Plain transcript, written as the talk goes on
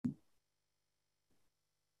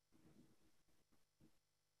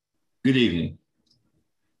Good evening.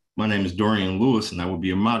 My name is Dorian Lewis, and I will be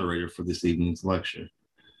a moderator for this evening's lecture.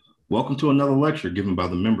 Welcome to another lecture given by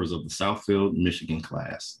the members of the Southfield, Michigan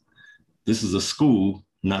class. This is a school,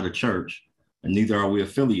 not a church, and neither are we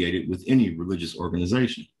affiliated with any religious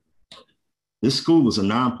organization. This school is a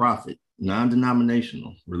nonprofit,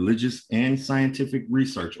 non-denominational, religious, and scientific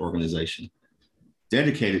research organization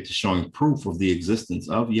dedicated to showing proof of the existence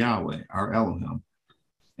of Yahweh, our Elohim,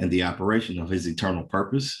 and the operation of his eternal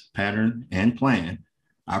purpose, pattern, and plan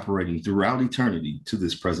operating throughout eternity to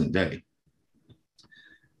this present day.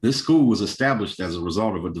 This school was established as a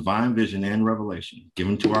result of a divine vision and revelation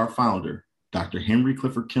given to our founder, Dr. Henry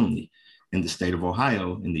Clifford Kinley, in the state of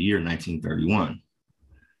Ohio in the year 1931.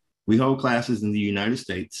 We hold classes in the United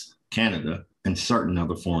States, Canada, and certain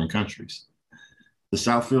other foreign countries. The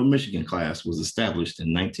Southfield, Michigan class was established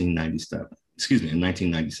in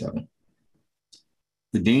 1997.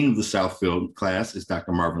 The dean of the Southfield class is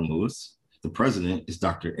Dr. Marvin Lewis. The president is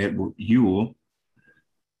Dr. Edward Ewell.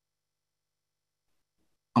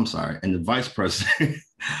 And the vice president,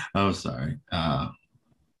 I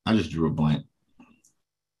just drew a blank.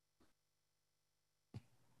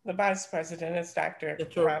 The vice president is Dr.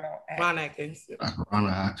 Ron Atkins. Dr. Ron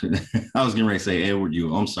Atkins. I was getting ready to say Edward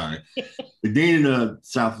Ewell. I'm sorry. The dean of the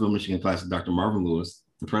Southfield, Michigan class is Dr. Marvin Lewis.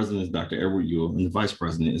 The president is Dr. Edward Ewell, and the vice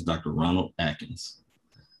president is Dr. Ronald Atkins.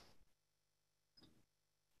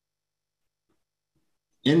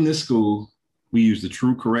 In this school, we use the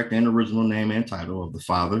true, correct, and original name and title of the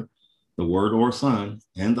Father, the Word or Son,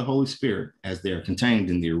 and the Holy Spirit as they are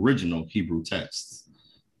contained in the original Hebrew texts.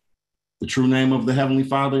 The true name of the Heavenly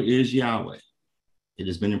Father is Yahweh. It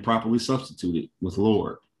has been improperly substituted with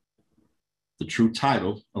Lord. The true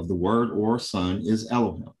title of the Word or Son is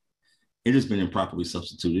Elohim. It has been improperly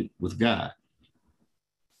substituted with God.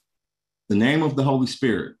 The name of the Holy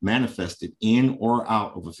Spirit manifested in or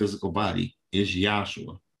out of a physical body is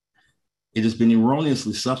Yahshua. It has been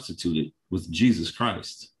erroneously substituted with Jesus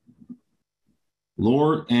Christ.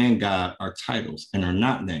 Lord and God are titles and are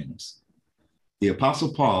not names. The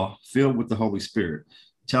Apostle Paul, filled with the Holy Spirit,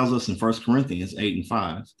 tells us in 1 Corinthians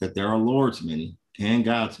 8:5 that there are Lords many and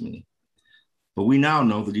gods many. But we now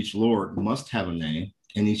know that each Lord must have a name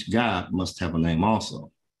and each God must have a name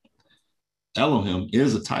also. Elohim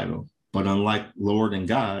is a title, but unlike Lord and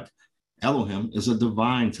God, Elohim is a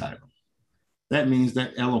divine title. That means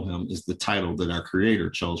that Elohim is the title that our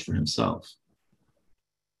Creator chose for himself.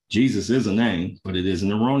 Jesus is a name, but it is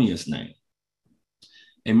an erroneous name.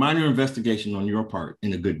 A minor investigation on your part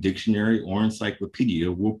in a good dictionary or encyclopedia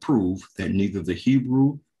will prove that neither the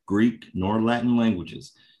Hebrew, Greek, nor Latin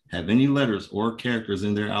languages have any letters or characters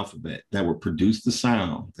in their alphabet that would produce the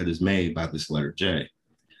sound that is made by this letter J.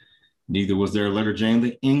 Neither was there a letter J in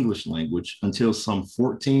the English language until some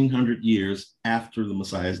 1,400 years after the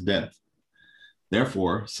Messiah's death.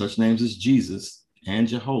 Therefore, such names as Jesus and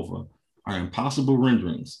Jehovah are impossible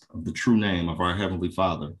renderings of the true name of our Heavenly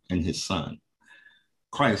Father and his Son.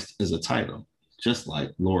 Christ is a title, just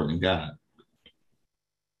like Lord and God.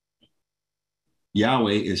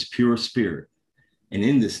 Yahweh is pure spirit, and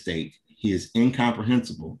in this state, he is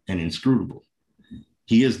incomprehensible and inscrutable.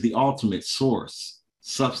 He is the ultimate source,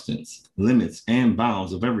 substance, limits, and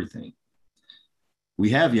bounds of everything. We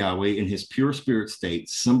have Yahweh in his pure spirit state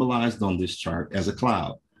symbolized on this chart as a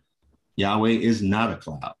cloud. Yahweh is not a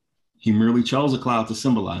cloud. He merely chose a cloud to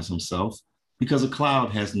symbolize himself because a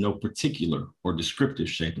cloud has no particular or descriptive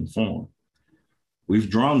shape and form. We've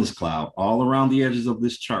drawn this cloud all around the edges of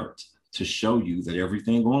this chart to show you that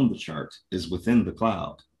everything on the chart is within the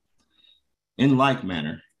cloud. In like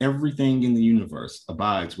manner, everything in the universe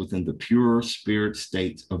abides within the pure spirit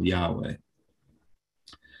state of Yahweh.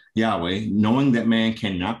 Yahweh, knowing that man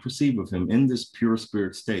cannot perceive of him in this pure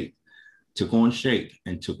spirit state, took on shape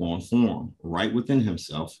and took on form right within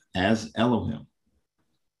himself as Elohim.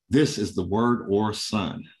 This is the Word or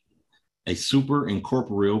Son, a super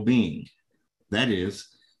incorporeal being, that is,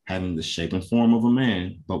 having the shape and form of a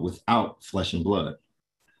man, but without flesh and blood.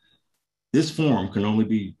 This form can only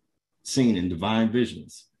be seen in divine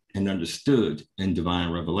visions and understood in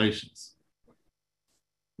divine revelations.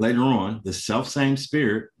 Later on, the selfsame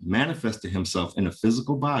spirit manifested himself in a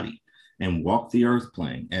physical body and walked the earth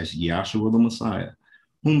plane as Yahshua the Messiah,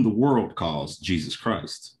 whom the world calls Jesus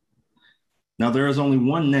Christ. Now there is only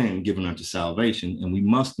one name given unto salvation, and we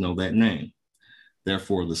must know that name.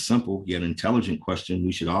 Therefore, the simple yet intelligent question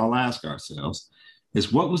we should all ask ourselves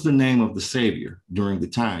is, what was the name of the Savior during the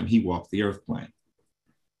time he walked the earth plane?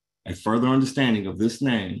 A further understanding of this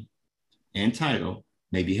name and title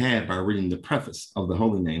may be had by reading the preface of the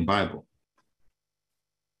Holy Name Bible.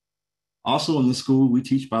 Also in the school, we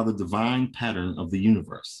teach by the divine pattern of the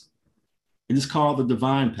universe. It is called the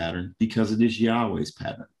divine pattern because it is Yahweh's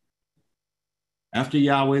pattern. After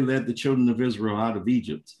Yahweh led the children of Israel out of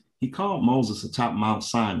Egypt, he called Moses atop Mount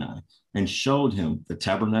Sinai and showed him the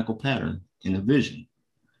tabernacle pattern in a vision.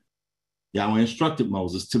 Yahweh instructed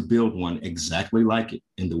Moses to build one exactly like it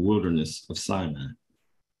in the wilderness of Sinai.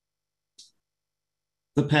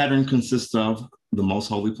 The pattern consists of the most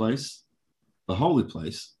holy place, the holy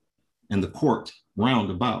place, and the court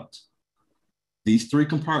round about. These three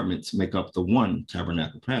compartments make up the one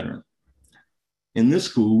tabernacle pattern. In this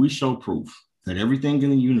school, we show proof that everything in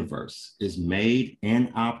the universe is made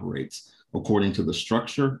and operates according to the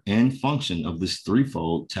structure and function of this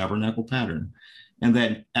threefold tabernacle pattern, and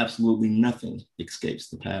that absolutely nothing escapes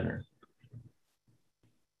the pattern.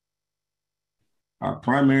 Our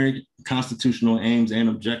primary constitutional aims and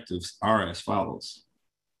objectives are as follows.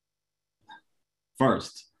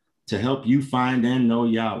 First, to help you find and know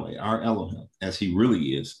Yahweh, our Elohim, as he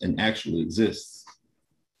really is and actually exists.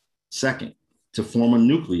 Second, to form a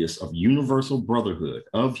nucleus of universal brotherhood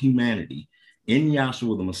of humanity in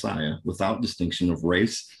Yahshua the Messiah without distinction of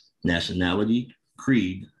race, nationality,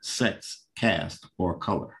 creed, sex, caste, or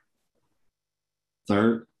color.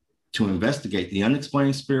 Third, to investigate the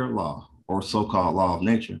unexplained spirit law, or so-called law of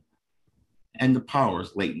nature, and the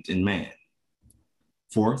powers latent in man.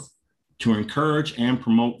 Fourth, to encourage and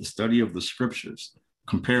promote the study of the scriptures,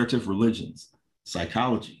 comparative religions,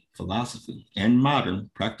 psychology, philosophy, and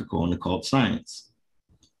modern practical and occult science.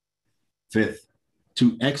 Fifth,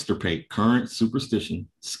 to extirpate current superstition,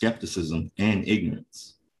 skepticism, and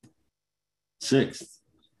ignorance. Sixth,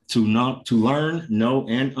 to learn, know,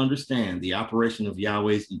 and understand the operation of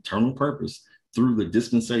Yahweh's eternal purpose through the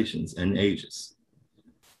dispensations and ages.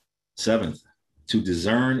 Seventh, to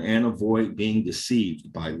discern and avoid being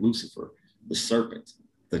deceived by Lucifer, the serpent,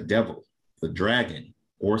 the devil, the dragon,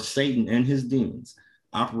 or Satan and his demons,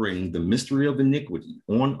 operating the mystery of iniquity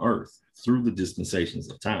on earth through the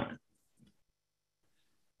dispensations of time.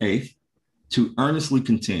 Eighth, to earnestly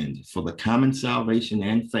contend for the common salvation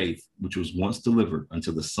and faith which was once delivered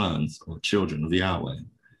unto the sons or children of Yahweh.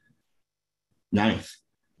 Ninth,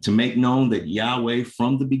 to make known that Yahweh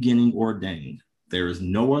from the beginning ordained, there is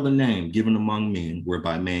no other name given among men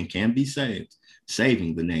whereby man can be saved,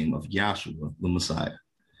 saving the name of Yahshua the Messiah.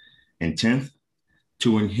 And 10th,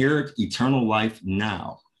 to inherit eternal life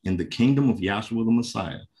now in the kingdom of Yahshua the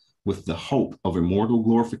Messiah with the hope of immortal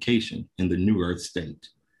glorification in the new earth state.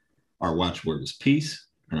 Our watchword is peace,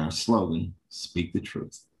 and our slogan, speak the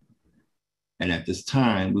truth. And at this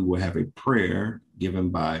time, we will have a prayer given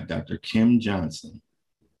by Dr. Kim Johnson.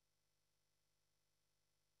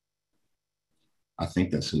 I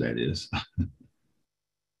think that's who that is.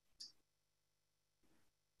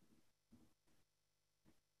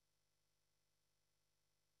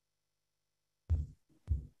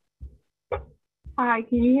 Hi,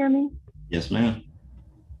 can you hear me? Yes, ma'am.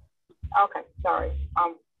 Okay, sorry.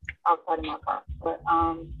 Outside of my car. But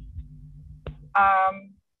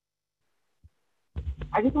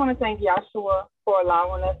I just want to thank Yahshua for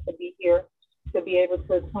allowing us to be here, to be able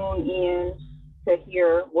to tune in to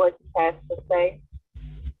hear what he has to say.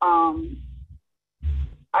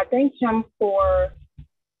 I thank him for,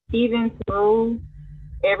 even through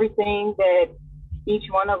everything that each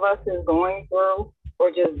one of us is going through or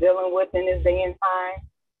just dealing with in this day and time,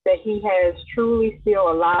 that he has truly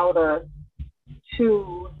still allowed us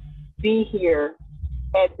to be here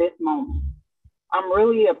at this moment. I'm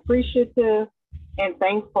really appreciative and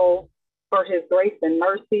thankful for his grace and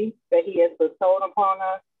mercy that he has bestowed upon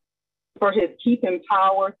us, for his keeping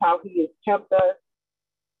powers, how he has kept us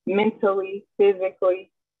mentally,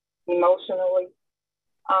 physically, emotionally.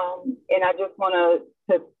 And I just want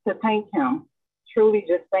to thank him, truly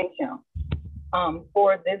just thank him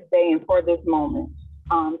for this day and for this moment,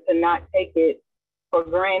 to not take it for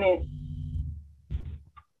granted.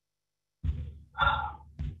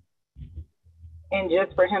 And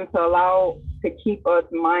just for him to allow to keep us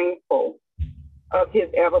mindful of his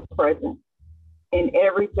ever presence in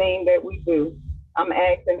everything that we do. I'm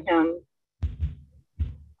asking him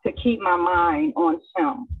to keep my mind on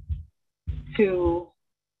him, to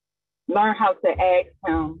learn how to ask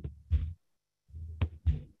him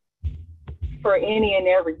for any and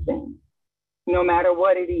everything, no matter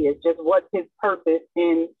what it is, just what's his purpose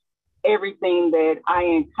in everything that I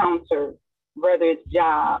encounter, whether it's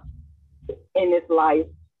job, in this life,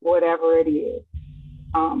 whatever it is.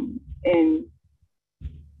 And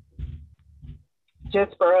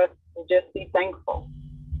just for us to just be thankful.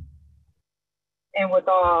 And with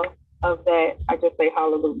all of that, I just say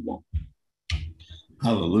hallelujah.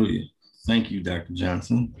 Hallelujah. Thank you, Dr.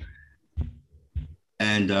 Johnson.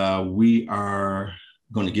 And we are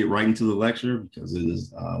going to get right into the lecture because it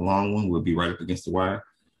is a long one. We'll be right up against the wire.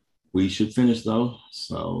 We should finish though.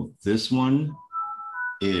 So this one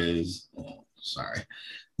is,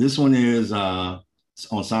 this one is on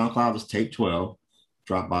SoundCloud. It's tape 12,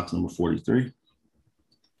 Dropbox number 43. I'm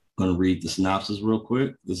going to read the synopsis real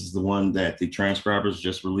quick. This is the one that the transcribers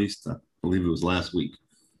just released. I believe it was last week.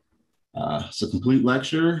 It's a complete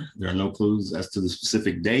lecture. There are no clues as to the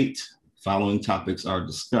specific date. Following topics are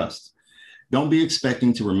discussed. Don't be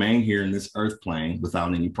expecting to remain here in this earth plane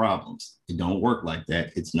without any problems. It don't work like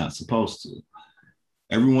that. It's not supposed to.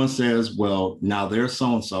 Everyone says, well, now they're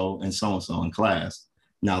so-and-so in class.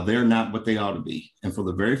 Now they're not what they ought to be. And for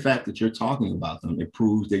the very fact that you're talking about them, it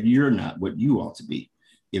proves that you're not what you ought to be.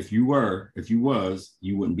 If you was,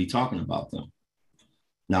 you wouldn't be talking about them.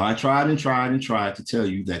 Now, I tried to tell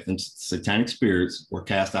you that the satanic spirits were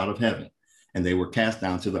cast out of heaven and they were cast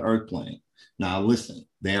down to the earth plane. Now, listen,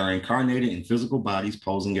 they are incarnated in physical bodies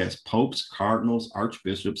posing as popes, cardinals,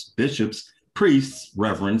 archbishops, bishops, priests,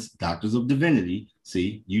 reverends, doctors of divinity.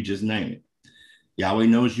 See, you just name it. Yahweh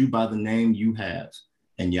knows you by the name you have,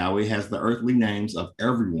 and Yahweh has the earthly names of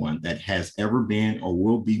everyone that has ever been or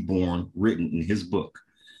will be born written in his book.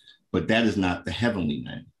 But that is not the heavenly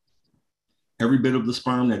name. Every bit of the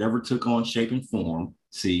sperm that ever took on shape and form,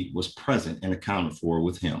 see, was present and accounted for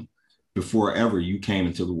with him before ever you came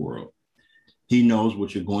into the world. He knows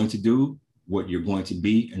what you're going to do, what you're going to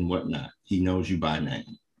be, and what not. He knows you by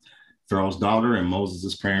name. Pharaoh's daughter and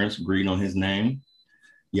Moses' parents agreed on his name.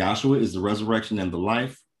 Yahshua is the resurrection and the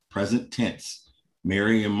life, present tense.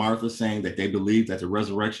 Mary and Martha saying that they believe that the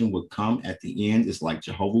resurrection would come at the end is like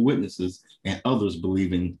Jehovah's Witnesses and others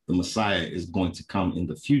believing the Messiah is going to come in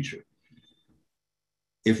the future.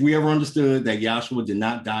 If we ever understood that Yahshua did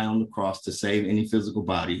not die on the cross to save any physical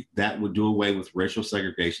body, that would do away with racial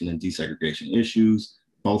segregation and desegregation issues.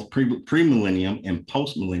 Both pre-millennium and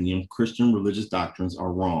post-millennium Christian religious doctrines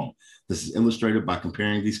are wrong. This is illustrated by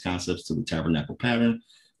comparing these concepts to the tabernacle pattern.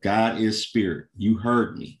 God is spirit. You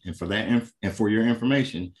heard me. And for that, and for your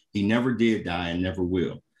information, he never did die and never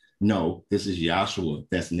will. No, this is Yahshua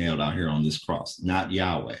that's nailed out here on this cross, not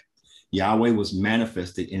Yahweh. Yahweh was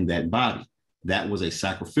manifested in that body. That was a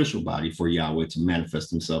sacrificial body for Yahweh to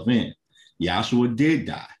manifest himself in. Yahshua did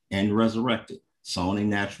die and resurrected, sown a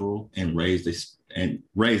natural and raised an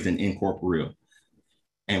incorporeal,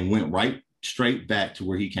 and went right straight back to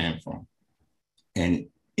where he came from and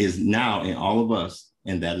is now in all of us.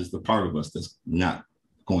 And that is the part of us that's not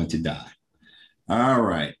going to die. All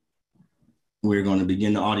right. We're going to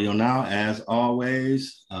begin the audio now. As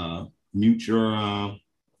always, mute your,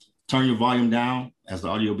 turn your volume down as the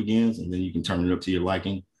audio begins, and then you can turn it up to your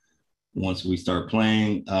liking once we start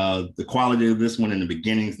playing. The quality of this one in the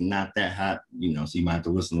beginning is not that hot, so you might have to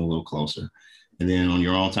listen a little closer. And then on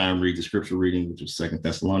your own time, read the scripture reading, which is 2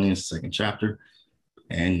 Thessalonians, 2nd chapter.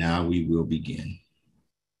 And now we will begin.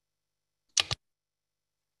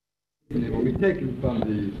 And it will be taken from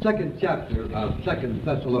the 2nd chapter of 2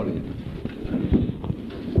 Thessalonians.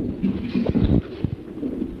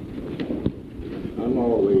 I'm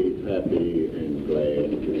always happy and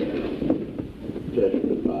glad to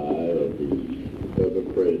testify of the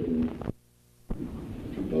ever-presence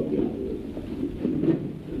of Yahweh.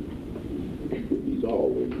 He's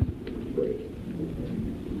always present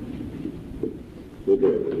with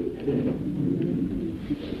everything.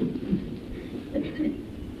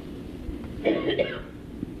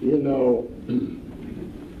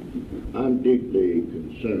 I'm deeply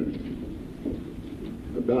concerned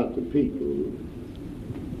about the people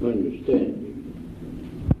understanding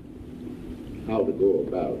how to go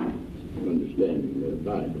about understanding their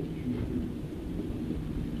Bibles.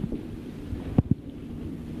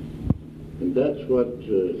 And that's what,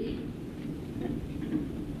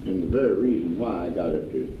 and the very reason why I got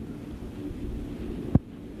up here.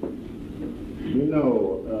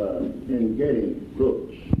 In getting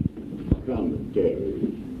books,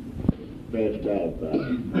 commentaries, passed out by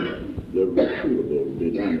the reputable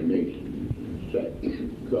denominations, sects,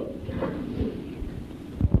 and cults.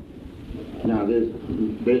 Now,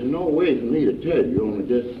 there's no way for me to tell you, only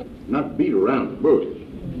just not beat around the bush.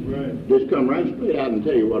 Right. Just come right straight out and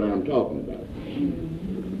tell you what I'm talking about.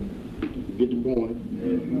 Get the point?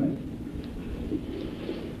 Right.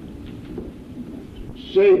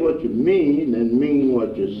 Say what you mean and mean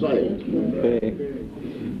what you say.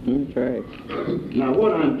 Okay. Now,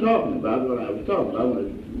 what I was talking about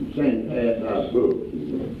was saying pass out books.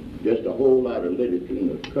 Just a whole lot of literature, and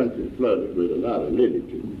the country flooded with a lot of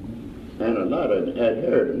literature and a lot of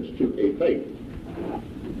adherence to a faith.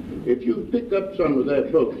 If you pick up some of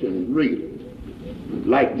their books and read it,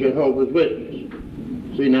 like Jehovah's Witnesses,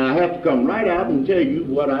 See, now I have to come right out and tell you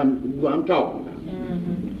what I'm talking about.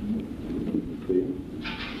 See?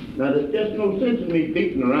 Now there's just no sense in me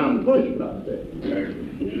beating around the bush about that.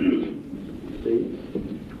 See?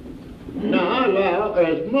 Now I allow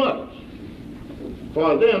as much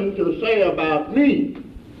for them to say about me.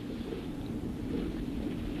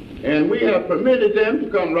 And we have permitted them to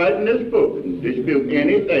come right in this book and dispute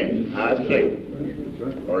anything I say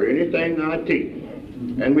or anything I teach.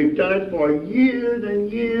 And we've done it for years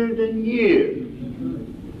and years and years.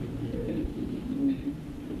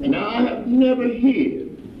 And I have never heard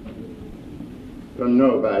from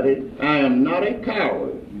nobody, I am not a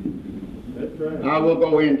coward. That's right. I will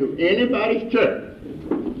go into anybody's church,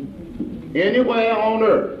 anywhere on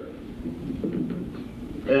earth,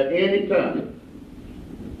 at any time,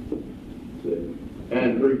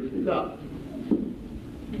 and preach the gospel.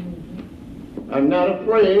 I'm not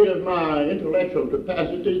afraid of my intellectual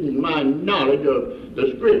capacities and my knowledge of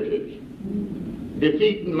the scriptures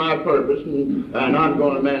defeating my purpose, and I'm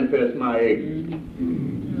going to manifest my ignorance.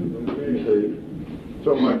 See?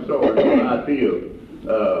 So much so that I feel,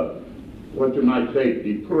 what you might say,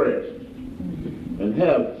 depressed, and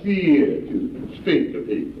have fear to speak to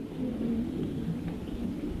people.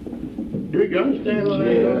 Do you understand what I'm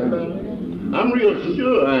talking about? I'm real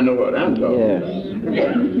sure I know what I'm talking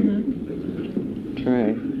about.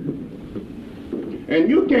 Right. And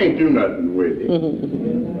you can't do nothing with it.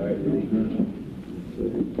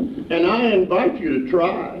 And I invite you to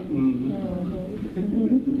try.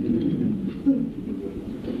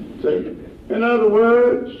 See? In other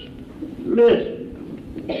words,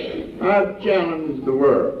 listen. I've challenged the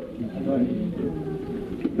world.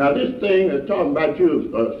 Now this thing that's talking about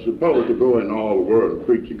you is supposed to go in all the world and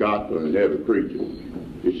preach the gospel and every creature.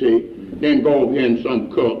 You see? Then go in some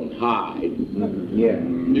cult and hide. Yeah.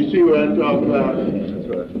 You see what I'm talking about? That's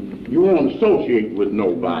right. You won't associate with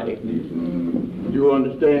nobody. You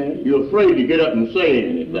understand? You're afraid to get up and say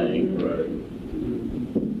anything. Right.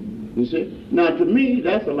 You see? Now to me,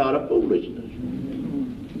 that's a lot of foolishness.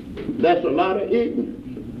 That's a lot of ignorance.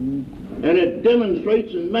 And it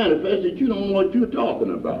demonstrates and manifests that you don't know what you're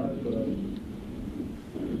talking about.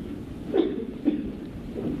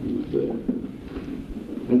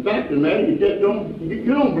 In fact, the matter, you don't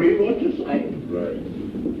believe what you're saying. Right.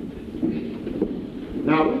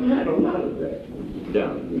 Now we've had a lot of that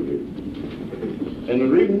down here. And the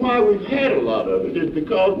reason why we've had a lot of it is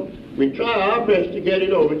because we try our best to get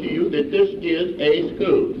it over to you that this is a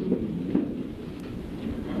school.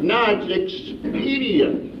 Now it's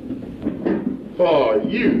expedient for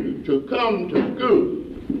you to come to school,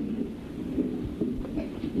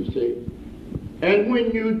 you see. And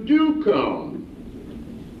when you do come,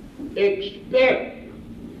 expect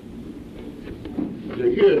to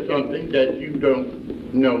hear something that you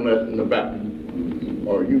don't know nothing about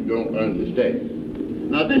or you don't understand.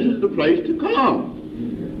 Now this is the place to come.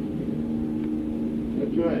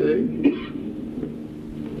 That's right. See?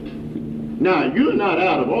 Now you're not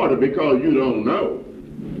out of order because you don't know.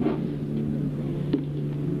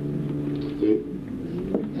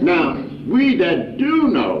 Now, we that do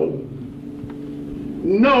know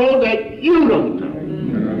that you don't know.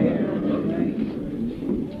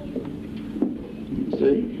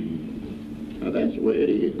 See? Now, that's the way it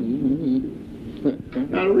is.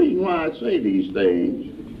 Now, the reason why I say these things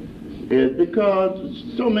is because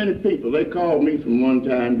so many people, they call me from one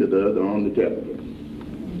time to the other on the telephone.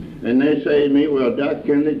 And they say to me, well, Dr.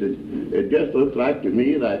 Kinley, it just looks like to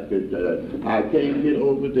me like that I can't get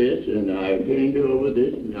over this, and I can't get over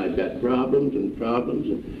this, and I've got problems, and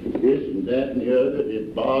this and that and the other.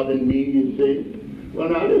 It's bothering me, you see. Well,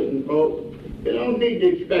 now listen, folks, you don't need to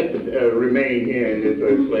expect to remain here in this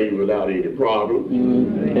earth slave without any problems.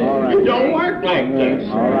 All right. It don't work like that.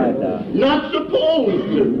 All right, not supposed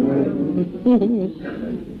to.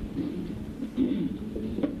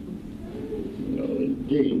 No,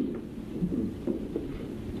 indeed.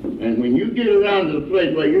 And when you get around to the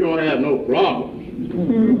place where you don't have no problems,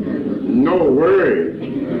 no worries,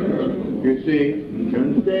 you see, you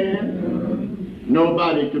understand?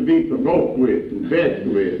 Nobody to be provoked with and vexed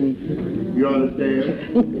with. You understand?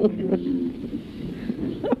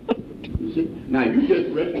 You see? Now you just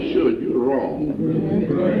rest assured you're wrong.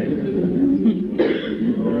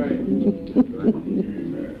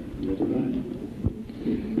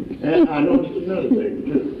 And I noticed another thing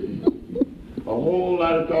too. A whole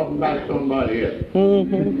lot of talking about somebody else.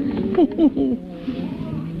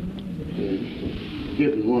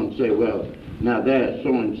 Different ones say, well, now there's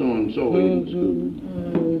so-and-so and so in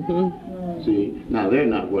school. See, now they're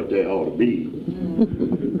not what they ought to be.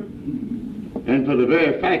 And for the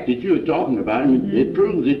very fact that you're talking about him, it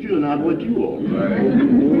proves that you're not what you are.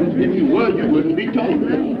 If you were, you wouldn't be talking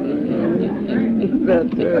about him.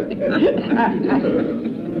 That's right.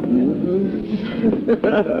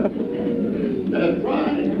 That's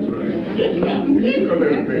right. Just stop and think a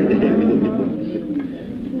little bit.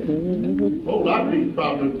 A whole lot of these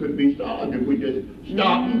problems could be solved if we just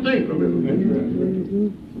stop and think a little bit.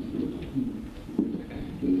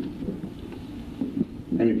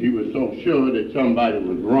 And if you were so sure that somebody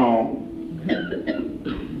was wrong,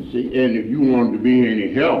 see, and if you wanted to be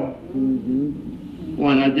any help,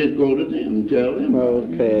 why not just go to them and tell them?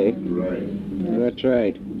 Okay. Right. That's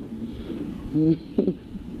right.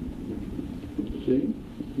 See?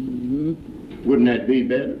 Wouldn't that be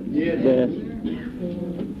better? Yes.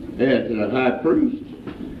 As the high priest,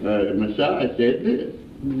 the Messiah said this.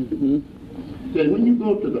 Said, when you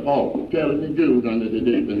go to the altar, tell the Jews under the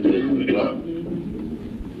dispensation of God.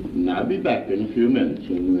 And I'll be back in a few minutes,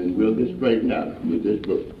 and we'll get straightened out with this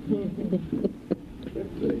book.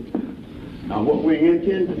 Now, what we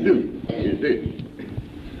intend to do is this.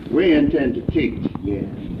 We intend to teach. Yeah.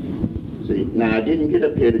 See, now I didn't get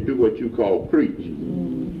up here to do what you call preach.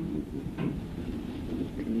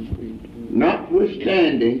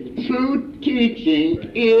 Notwithstanding, true teaching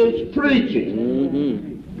is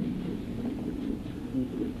preaching.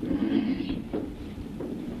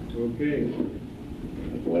 Okay.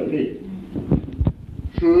 That's what it is.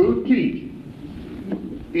 True teaching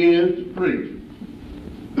is preaching.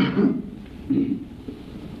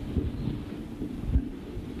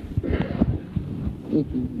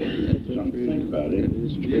 Something to think about it.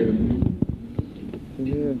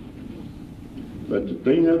 Yeah. But the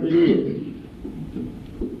thing of it is,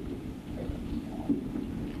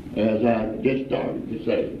 as I just started to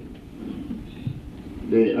say,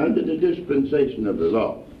 they're under the dispensation of the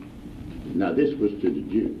law. Now this was to the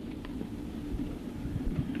Jews.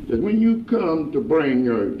 That when you come to bring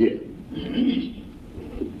your gift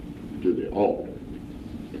to the altar,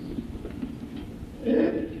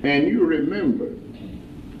 and you remember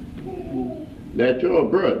that your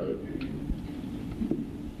brother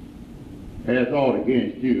has aught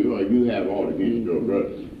against you, or you have aught against your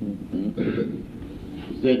brother,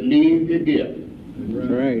 said leave your gift. That's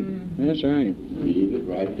right. That's right. Leave it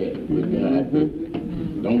right there. With the high priest.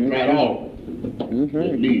 Don't try to alter it. That's right.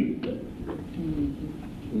 Just leave it there.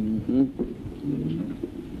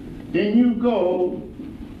 Then you go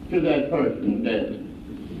to that person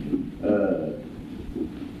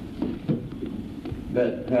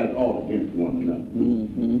that has aught against one another.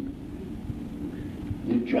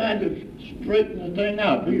 You try to straighten the thing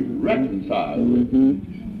out, be reconciled with it.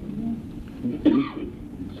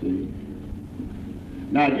 See?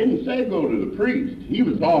 Now, I didn't say go to the priest. He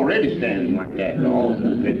was already standing like that at the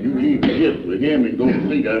altar. That you leave the gift with him and go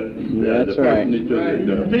see the person that took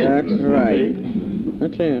the offense. That's right.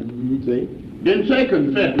 That's it. See? Didn't say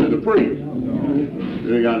confess to the priest.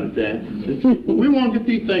 Do you understand? We want to get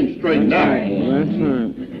these things straightened out. That's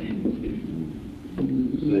right.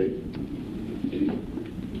 See?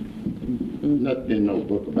 Nothing in no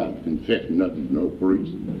book about confessing, nothing to no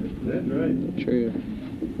priest. That's right. True.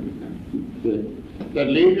 See? That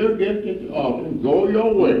leave your gift at the altar, go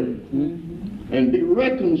your way, and be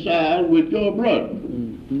reconciled with your brother.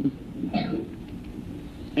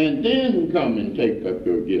 And then come and take up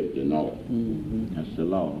your gift and offer. That's the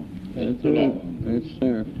law. That's the law. Yes,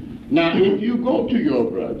 sir. Now, if you go to your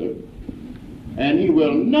brother, and he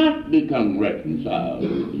will not become reconciled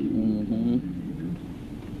with you,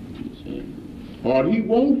 see, or he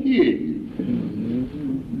won't hear you,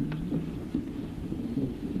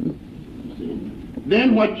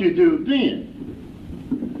 then what you do then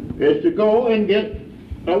is to go and get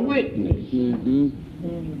a witness.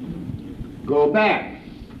 Go back.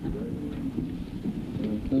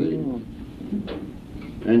 See?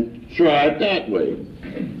 And try it that way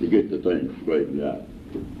to get the thing straightened out.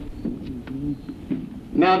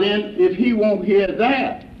 Now then, if he won't hear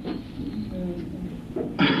that,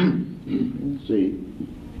 see,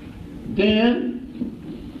 then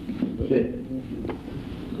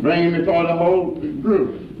bring him before the whole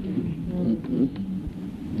group.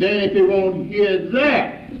 Then if he won't hear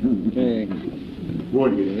that, Okay.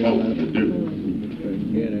 what are you supposed to do?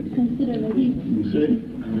 Get it. You see?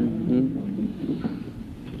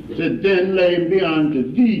 Said, then lay me unto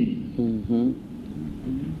thee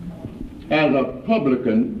as a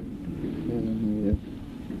publican,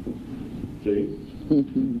 see,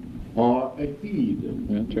 or a heathen.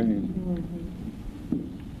 That's right.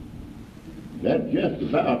 That just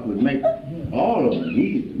about would make all of them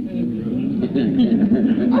heathens.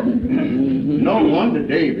 No wonder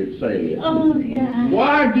David said, Oh, God.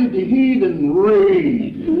 why did the heathen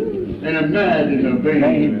rage and imagine a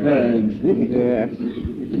vain thing? Yes.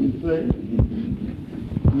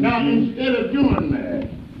 Now, instead of doing that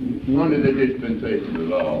under the dispensation of the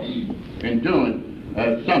law and doing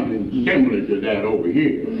something similar to that over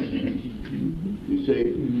here, you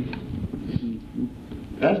see,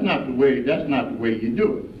 that's not the way you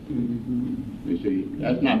do it. You see,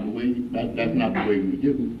 that's not the way we do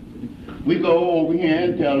it. We go over here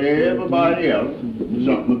and tell everybody else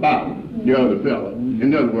something about the other fellow.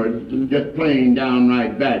 In other words, just plain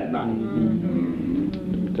downright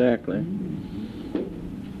backbiting. Exactly.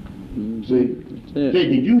 See, say,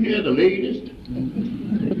 did you hear the latest?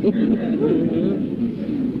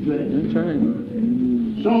 That's right.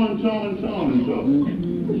 So and so and so and so.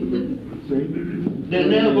 See? Then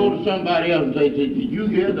they'll go to somebody else and say, did you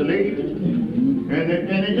hear the latest? And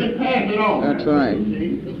they just pass it on. That's right.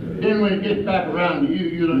 See? Then when it gets back around to you,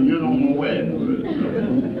 you don't know where it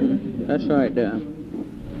is. That's right there.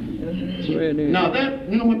 Now that,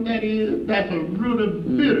 you know what that is? That's a root of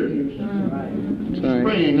bitterness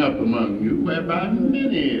springing up among you, whereby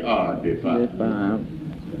many are defiled.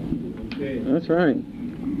 That's right.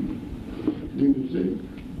 You see,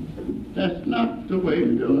 that's not the way to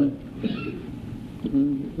do it.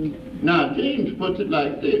 Now James puts it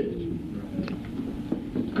like this: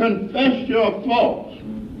 confess your faults.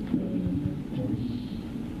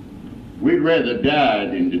 We'd rather die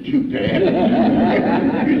than to do that.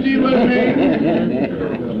 You see what I mean?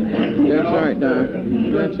 That's right, Doc.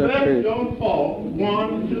 That's confess your faults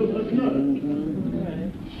one to another,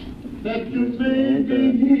 that you may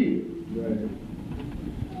be healed.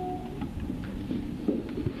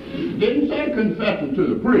 Didn't say confess it to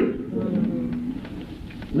the priest.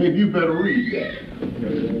 Maybe you better read that.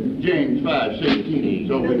 James 5:16,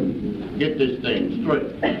 so we can get this thing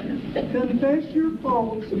straight. Confess your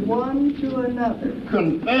faults one to another.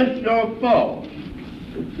 Confess your faults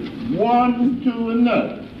one to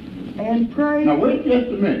another. And pray. Now wait just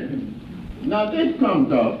a minute. Now this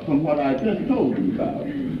comes up from what I just told you about.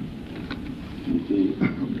 You see,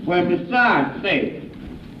 when Messiah said,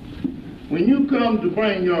 when you come to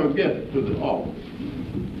bring your gift to the altar,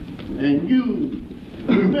 and you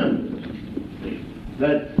remember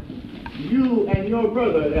that you and your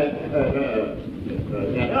brother had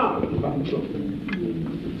argued about something.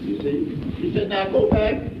 You see, he said, now go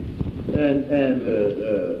back and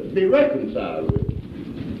be reconciled with him.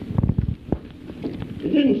 He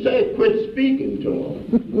didn't say quit speaking to him.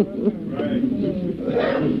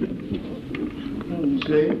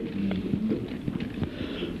 See?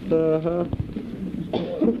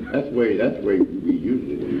 That's the way we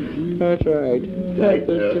usually do. That's right. That's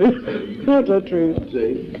the truth. That's the truth.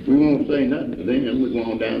 See, we won't say nothing to them. We're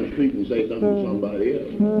going down the street and say something to somebody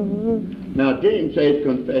else. Now, James says,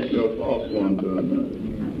 confess your faults one to another,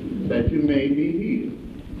 that you may be healed.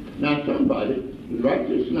 Now, somebody right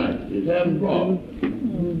this night is having problems.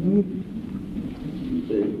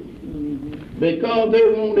 See, because they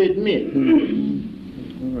won't admit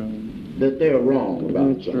that they're wrong about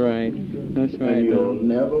That's something. right. That's right. And you'll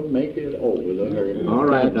never make it over the hurdle. All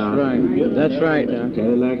right, Doc. That's right, Doc.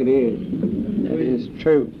 Tell it like it is. That is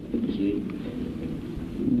true. See?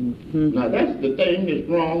 Now that's the thing that's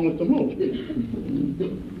wrong with the most people.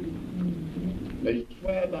 They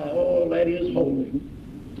swear by all that is holy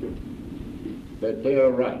that they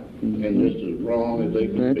are right, and just as wrong as they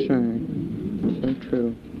can That's be. right. So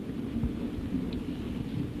true.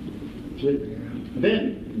 See? Then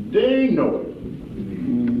they know it.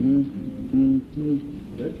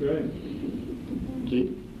 That's right. See?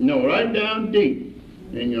 Know right down deep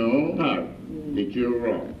in your own heart that you're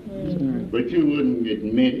wrong. Right. But you wouldn't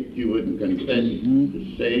admit it, you wouldn't confess it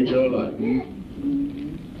to save your life.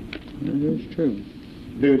 That is true.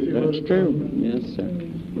 That's true. Yes, sir.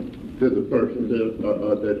 To the person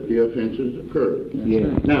that the offenses occurred. Yeah.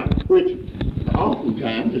 Right. Now, which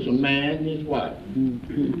oftentimes is a man and his wife.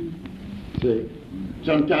 See?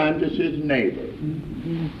 Sometimes it's his neighbor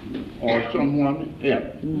or someone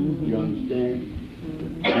else. You understand?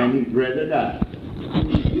 And he'd rather die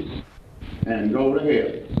and go to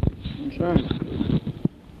hell. That's right.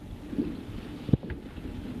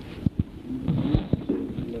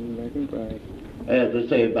 As they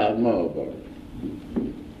say about Marlboro.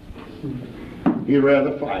 He'd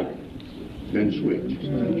rather fight than switch.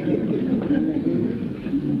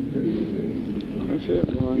 That's it,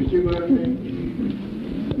 boy. You see what I mean?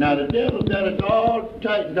 Now the devil got it all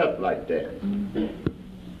tightened up like that.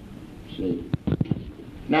 See?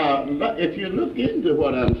 Now, if you look into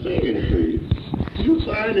what I'm saying to you, you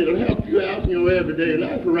find it'll help you out in your everyday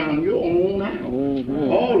life around your own house.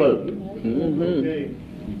 All of it. Okay.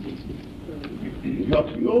 It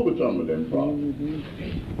helps you over some of them problems.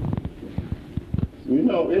 You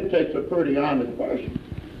know, it takes a pretty honest person.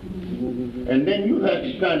 And then you have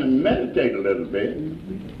to kind of meditate a little bit.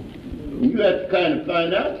 You have to kind of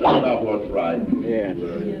find out something about what's right. Yeah,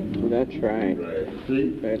 that's right.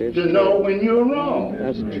 See? That is to true. know when you're wrong.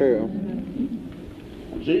 That's true.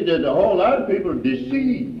 See, there's a whole lot of people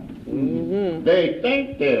deceived. They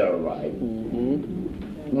think they're right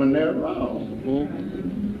when they're wrong.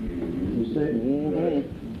 You see?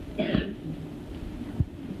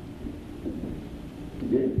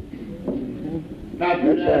 Yeah. Not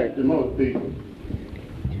to ask to most people.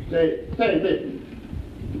 Say this.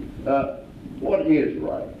 What is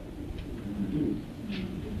right?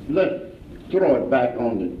 Let's throw it back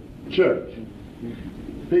on the church.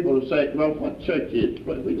 People will say, well, what church is?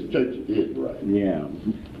 Which church is right? Yeah.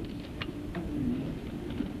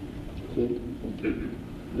 See?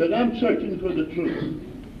 That I'm searching for the truth.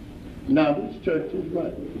 Now, which church is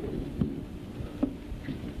right?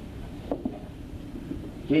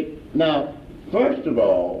 See? Now, first of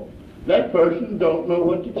all, that person don't know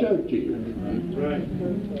what the church is. Right.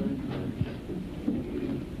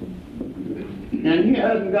 And he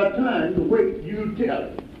hasn't got time to wait you tell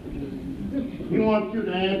him. He wants you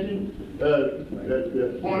to answer,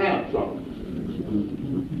 point out something.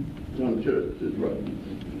 Some church is right.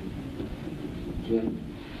 See?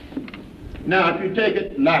 Now, if you take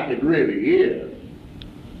it like it really is,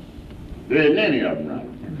 there isn't any of them right.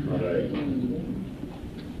 Right.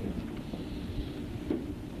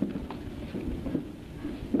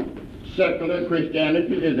 Secular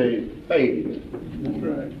Christianity is a failure.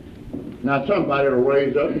 Right. Now somebody will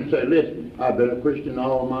raise up and say, listen, I've been a Christian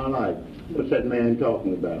all my life. What's that man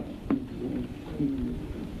talking about?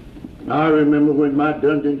 I remember when my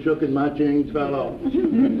dungeon shook and my chains fell off.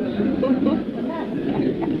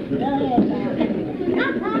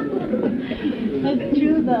 That's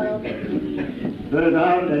true though.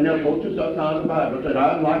 And they'll quote us out of the Bible. Said,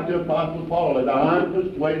 I'm like the Apostle Paul, that I'm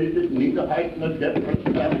persuaded that neither height nor depth nor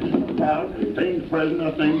substance, power, things present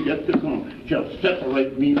or things yet to come, shall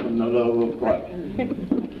separate me from the love of Christ.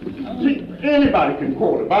 See, anybody can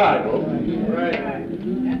quote a Bible. Right.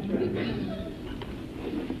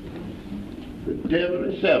 The devil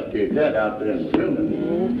himself did that out there in the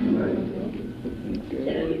wilderness.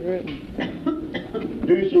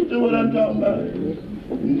 Do you see what I'm talking about?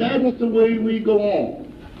 And that's the way we go on.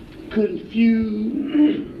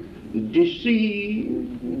 Confused,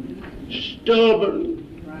 deceived, stubborn.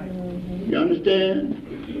 You understand?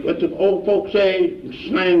 What the old folks say,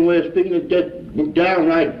 slang way of speaking, is just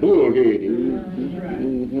downright bullheaded,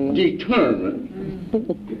 determined.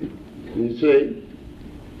 You see?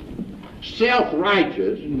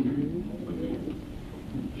 Self-righteous.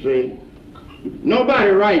 See?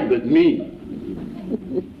 Nobody right but me.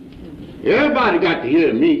 Everybody got to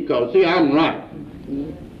hear me, because, see, I'm right.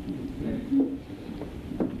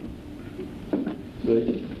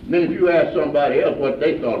 See? Then if you ask somebody else what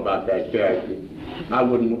they thought about that character, I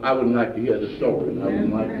wouldn't like to hear the story. I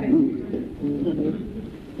wouldn't like to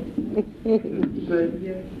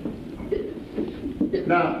see?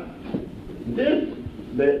 Now, this,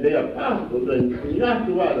 the apostles and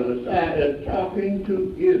Yahshua the Messiah is talking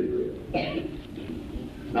to Israel.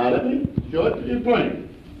 Now, let me show it to you plain.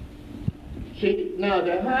 See, now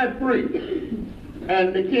the high priest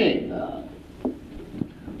and the king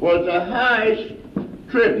was the highest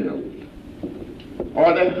tribunals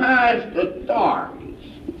or the highest authorities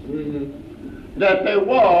that there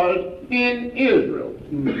was in Israel.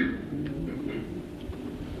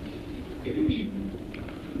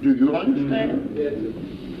 Do you understand? Yes.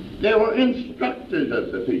 They were instructors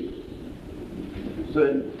of the people.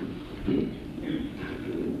 See?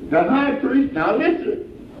 The high priest, now listen.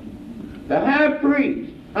 The high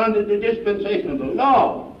priest, under the dispensation of the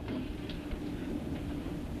law,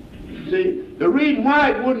 see, the reason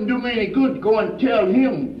why it wouldn't do me any good to go and tell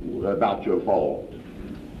him about your fault.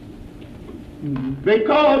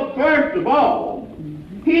 Because, first of all,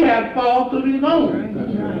 he had faults of his own.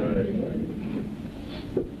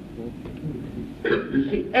 You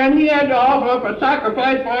see, and he had to offer up a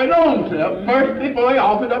sacrifice for his own self first before he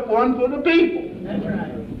offered up one for the people. That's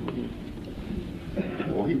right.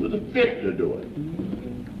 Well, he was fit to do it.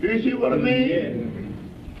 Do you see what I mean? Yeah.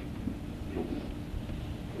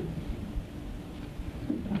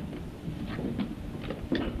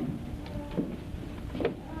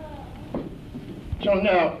 So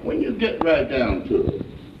now, when you get right down to it,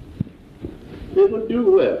 it would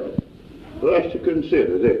do well for us to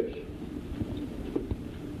consider this.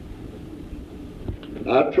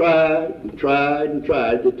 I've tried and tried and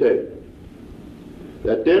tried to tell you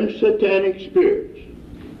that them satanic spirits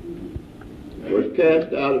was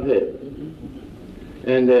cast out of heaven,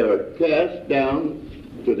 and they are cast down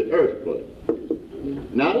to the earth plane.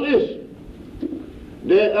 Now listen,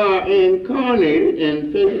 they are incarnated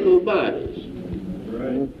in physical bodies.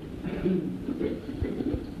 Right.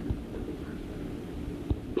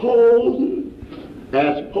 Posing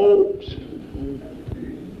as popes,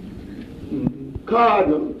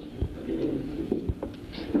 cardinals,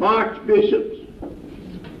 archbishops,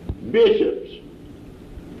 bishops,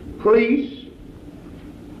 priests,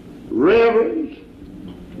 reverends,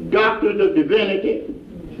 doctors of divinity.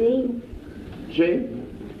 See?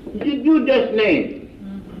 You just name it.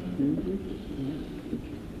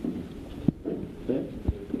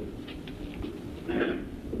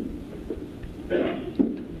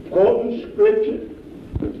 Quoting scripture,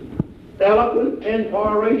 eloquent in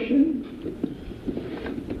oration.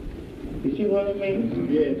 You see what I mean?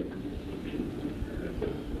 Yeah.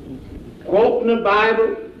 Quoting the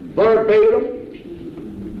Bible verbatim,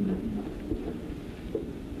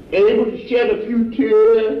 able to shed a few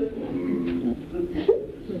tears.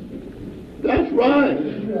 That's right.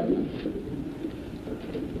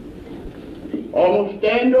 Almost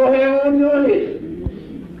stand your hair on your head.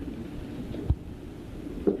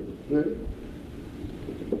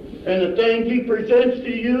 And the things he presents to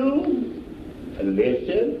you,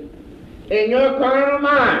 listen, in your carnal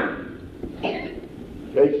mind,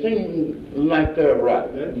 they seem like they're right.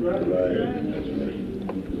 That's right.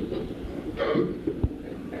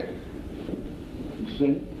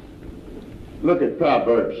 See? Look at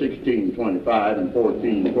Proverbs 16:25 and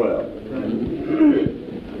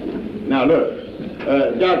 14:12. Now look,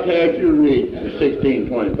 Dr. Harris, you read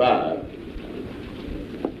 16:25.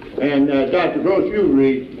 And Dr. Gross, you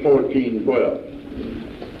read 14:12.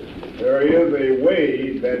 There is a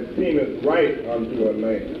way that seemeth right unto a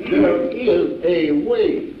man. There is a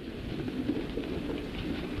way.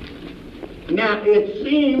 Now it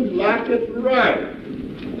seems like it's right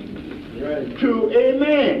to a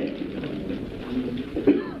man.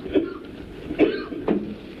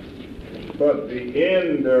 But the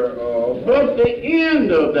end thereof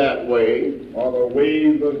that way are the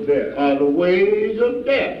ways of death. Are the ways of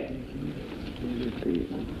death.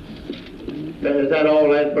 Is that all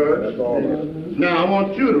that verse? That's all. Now I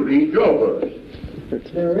want you to read your verse.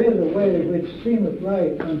 There is a way which seemeth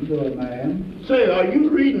right unto a man. Say, are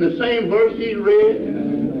you reading the same verse he read?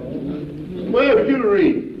 Where are you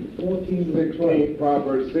reading? 16,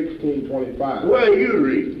 Proverbs 16:25. Where are you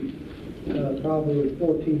reading? Proverbs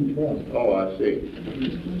 14:12. Oh, I see.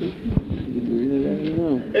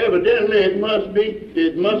 Evidently, it must be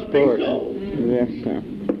so. Yes, sir.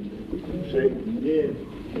 See? Yeah.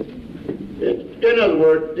 In other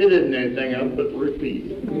words, it isn't anything else but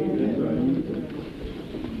repeat.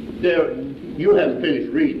 There, you haven't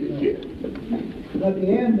finished reading it yet. But the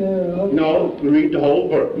end thereof... No, read the whole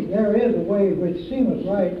verse. There is a way which seemeth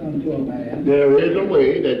right unto a man. There is a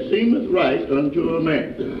way that seemeth right unto a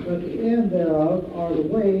man. But the end thereof are the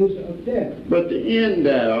ways of death. But the end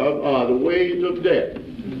thereof are the ways of death.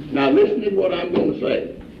 Now listen to what I'm going to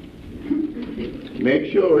say. Make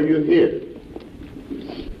sure you hear it.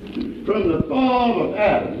 From the fall of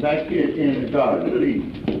Adam, back here in the Garden of Eden,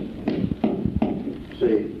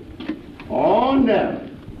 see, on down,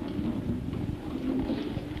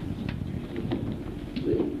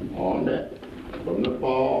 see, on down, from the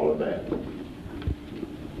fall of Adam,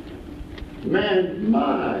 man's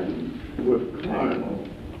mind was carnal.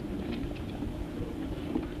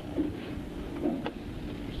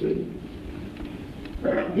 See,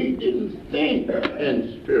 he didn't think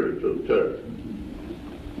in spiritual terms.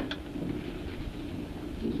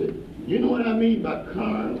 You know what I mean by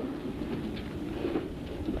carnal?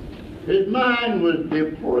 His mind was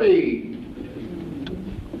depraved.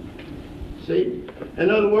 See? In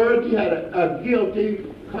other words, he had a guilty,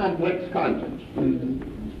 complex conscience.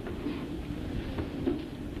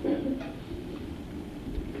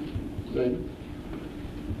 See?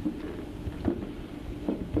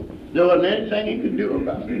 There wasn't anything he could do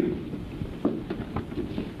about it.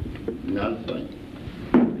 Nothing.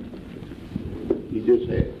 He just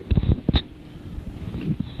had it.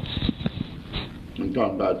 I'm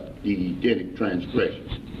talking about the Edenic transgression.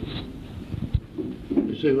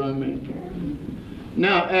 You see what I mean?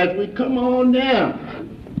 Now, as we come on down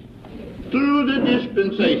through the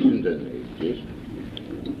dispensations and ages,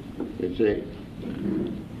 you see,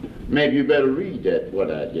 maybe you better read that,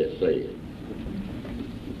 what I just said.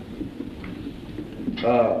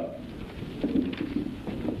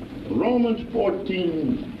 Romans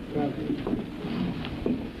 14.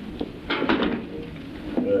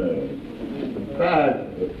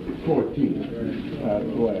 14.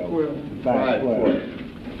 5:12.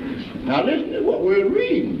 5:12. Now listen to what we're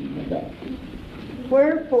reading about.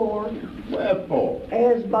 Wherefore,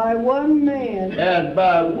 As by one man,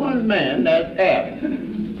 that's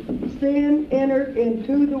Adam, sin entered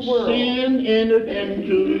into the world, sin entered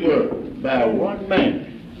into the world by one man,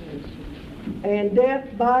 and death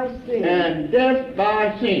by sin, and death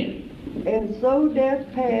by sin. And so death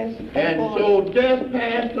passed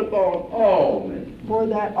upon all men. For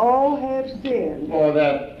that all have sinned. For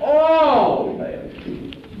that all have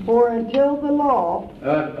sinned. For until the law,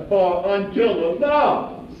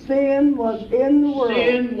 sin was in the world.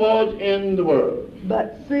 Sin was in the world.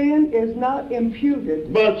 But sin is not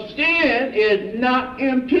imputed. But sin is not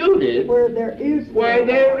imputed where there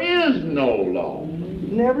is no law.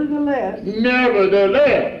 Nevertheless,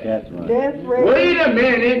 That's right. death reigned. Wait a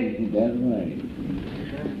minute.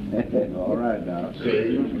 That's right. All right now.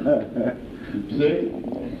 See?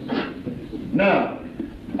 Now,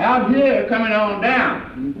 out here coming on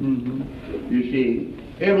down, you see,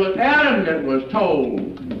 it was Adam that was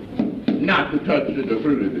told not to touch the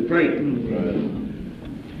fruit of the tree.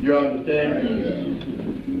 You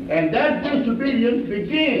understand? And that disobedience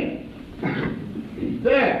began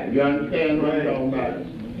there. You understand what I'm talking about?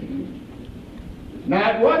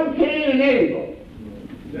 Now, it wasn't Cain and Abel.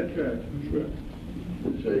 That's right.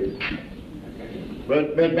 See?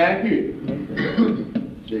 But back here,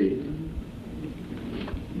 see,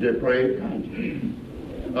 depraved conscience,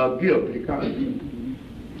 a guilty conscience.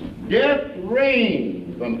 Death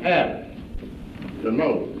reigned from Adam to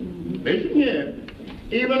Moses. Listen here,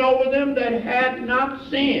 even over them that had not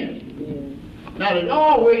sinned. Now, there's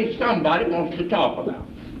always somebody wants to talk about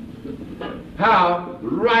how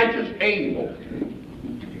righteous Abel,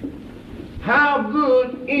 how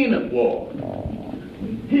good Enoch was.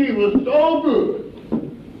 He was so good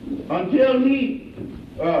until he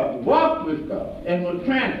walked with God and was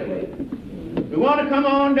translated. We want to come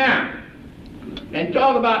on down and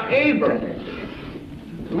talk about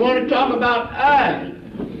Abraham. We want to talk about Isaac.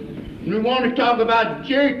 We want to talk about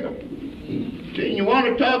Jacob. See, you want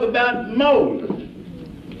to talk about Moses.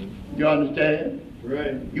 You understand?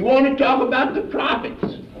 Right. You want to talk about the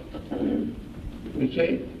prophets. You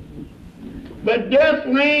see? But death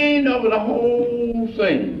reigned over the whole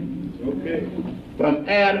thing. Okay. From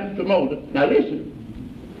Adam to Moses. Now listen.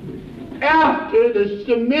 After the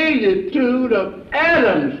similitude of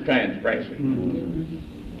Adam's transgression.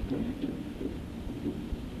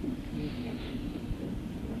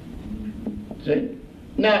 See?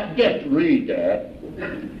 Now, just read that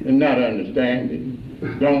and not understand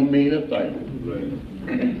it don't mean a thing.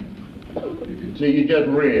 See, you just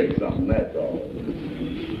read something, that's all.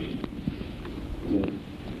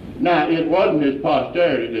 Now, it wasn't his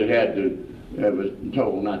posterity that was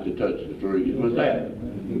told not to touch the tree. It was that.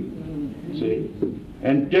 See?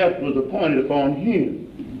 And death was appointed upon him.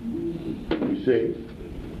 You see?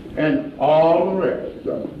 And all the rest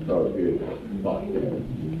of his posterity.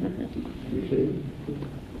 You see?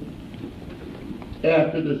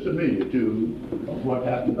 After the similitude of what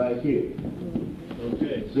happened back here.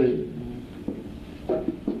 Okay. See?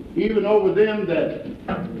 Even over them that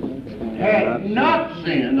had not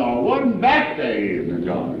sinned or wasn't back there in the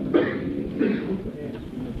garden.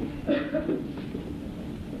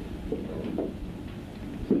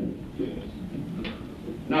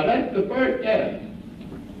 Now that's the first Adam.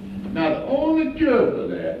 Now the only cure for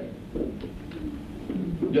that,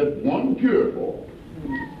 just one cure for it,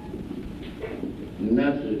 and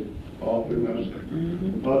that's the offering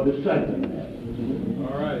of the second Adam.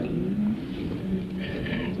 All right.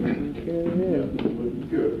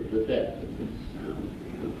 Cure for that.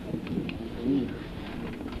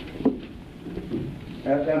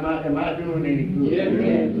 Am I doing any good?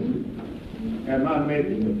 Yes. Am I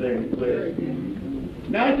making the thing clear?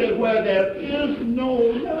 Now it says where there is no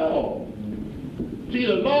law. See,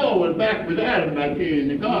 the law was back with Adam back here in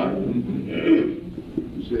the garden.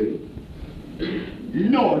 See?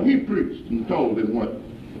 Noah, he preached and told them what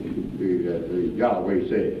Yahweh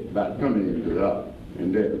said about coming into the ark,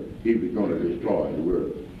 and that he was going to destroy the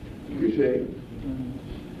world. You see?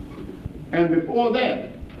 And before that,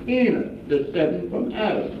 Enoch, the seventh from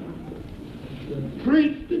Adam,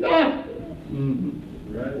 preached the gospel.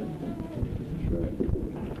 Right.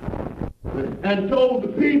 And told the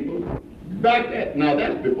people back that. Now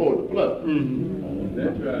that's before the flood.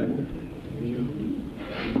 That's right.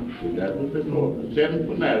 That was before. The seventh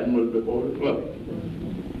from Adam was before the flood.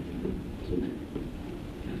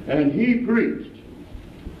 And he preached.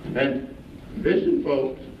 And listen,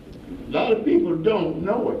 folks, a lot of people don't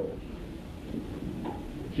know it.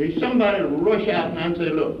 See, somebody will rush out and say,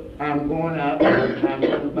 look, I'm going out and I'm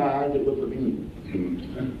going to buy the book of Enoch.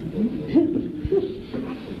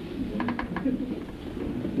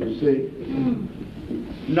 You see?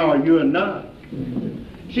 No, you're not.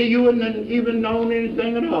 See, you wouldn't have even known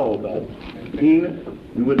anything at all about Enoch.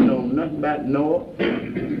 You wouldn't know nothing about Noah.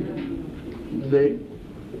 See?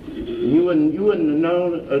 You wouldn't have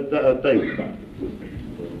known a thing about it.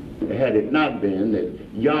 Had it not been that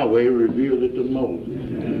Yahweh revealed it to Moses.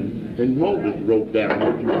 And Moses wrote down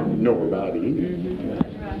what you know about Enoch.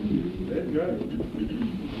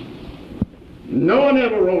 No one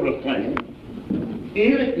ever wrote a thing.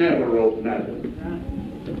 Enoch never wrote nothing.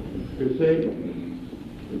 You see?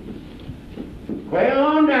 Way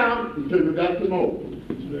on down until you got to Moses.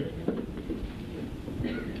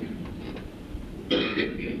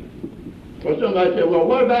 Well, somebody said, well,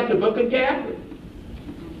 what about the book of Jasher?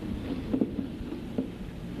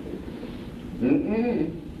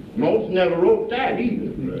 Moses never wrote that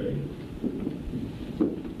either.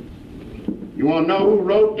 You want to know who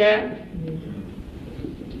wrote that?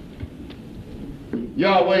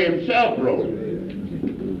 Yahweh himself wrote it.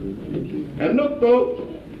 And look, folks,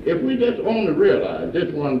 if we just only realize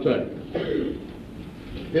this one thing,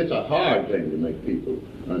 it's a hard thing to make people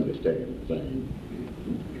understand the thing.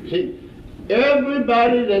 See,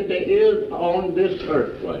 everybody that there is on this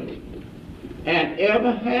earth plane, and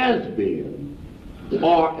ever has been,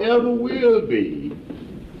 or ever will be,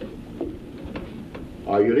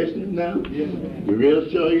 are you listening now? Yeah. You real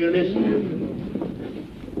sure you're listening?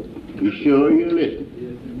 You sure you're listening?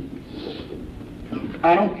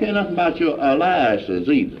 I don't care nothing about your alliances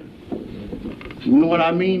either. You know what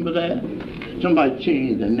I mean by that? Somebody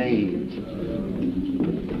changed the name.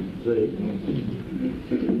 See?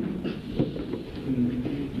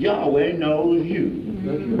 Yahweh knows you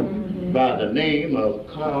by the name of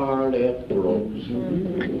Carl F. Brooks.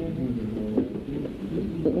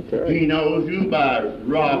 He knows you by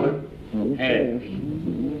Robert Harris.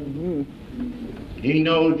 He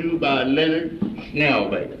knows you by Leonard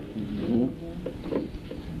Schnellbaker.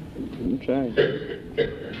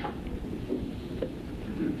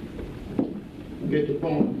 Get the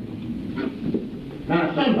point.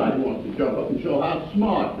 Now somebody wants to jump up and show how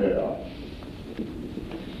smart they are.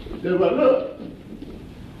 Say, well, look,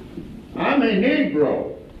 I'm a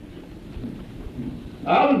Negro.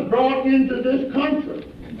 I was brought into this country.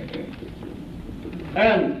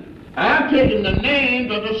 And I've taken the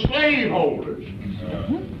names of the slaveholders.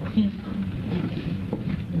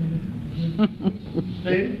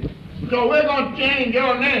 See? So we're going to change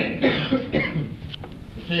your name.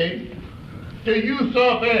 See? To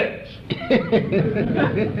Yusuf X.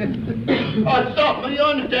 Or something. You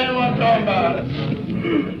understand what I'm talking about?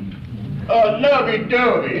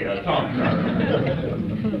 Lovey-dovey or something.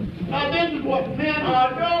 Now this is what men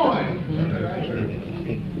are doing.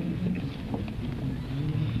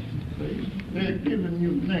 They're giving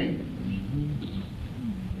you names.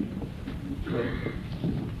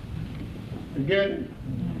 You get it?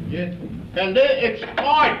 Yes. And they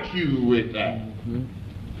exploit you with that.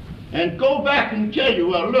 And go back and tell you,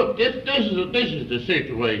 well, look, this is the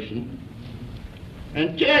situation.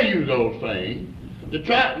 And tell you those things.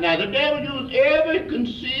 Now, the devil used every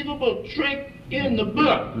conceivable trick in the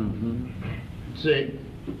book, see,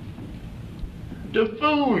 to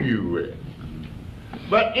fool you with.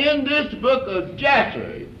 But in this book of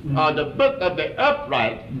Jasher, or the book of the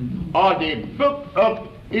upright, or the book of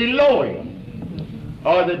Elohim,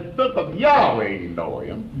 or the book of Yahweh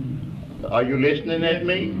Elohim, are you listening at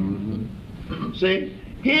me? See,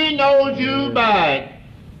 he knows you by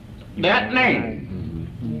that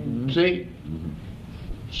name. See?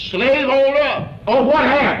 Slaveholder, or what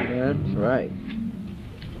have you. That's right.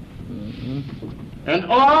 And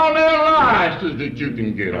all their licenses that you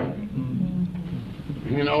can get on.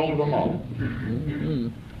 He knows them all.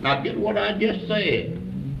 Now get what I just said.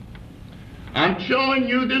 I'm showing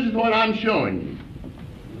you, this is what I'm showing you.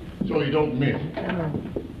 So you don't miss it.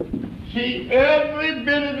 See, every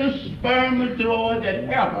bit of the spermatozoid that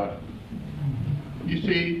ever, you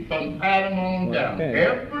see, from Adam on down,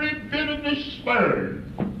 every bit of the sperm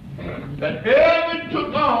that ever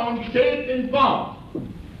took on shape and form,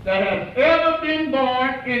 that has ever been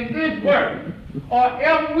born in this world, or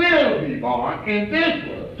ever will be born in this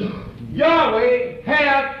world, Yahweh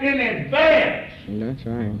has in advance. That's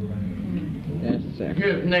right. That's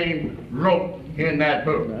his name wrote in that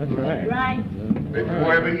book. That's right. Right.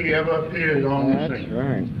 Before ever he ever appeared on the scene. That's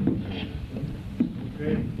right.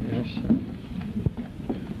 Okay. Yes.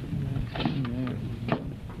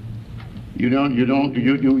 You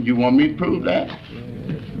want me to prove that?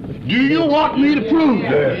 Do you want me to prove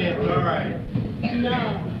that? Yeah, all right. No.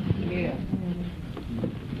 Yeah.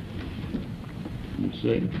 You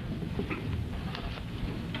see?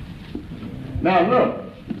 Now look.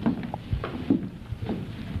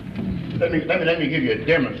 Let me give you a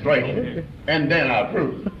demonstration, and then I'll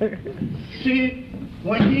prove. See,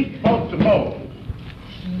 when he spoke to Moses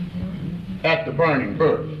at the burning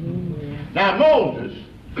bush. Now Moses,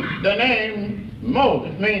 the name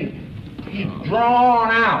Moses means he's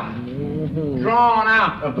drawn out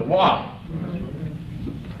of the water.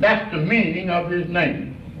 That's the meaning of his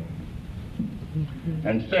name.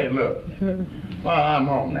 And say, look, while I'm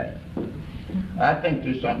on that, I think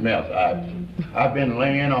there's something else I've been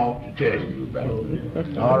laying off to tell you about.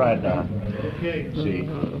 All right, now. Okay. See?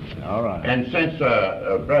 All right. And since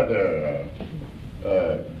Brother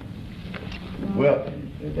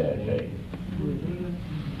Wilson that day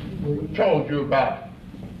told you about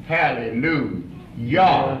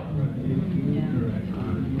hallelujah,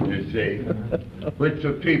 you see, which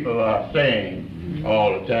the people are saying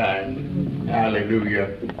all the time,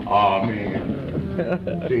 hallelujah, amen.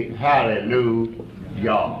 See, hallelujah.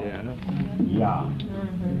 Yeah.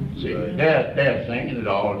 See, they're singing it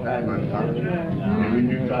all the time. And when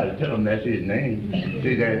you try to tell them that's his name,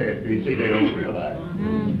 see, they don't realize.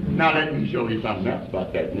 Now let me show you something else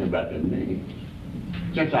about that name.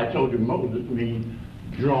 Since I told you Moses means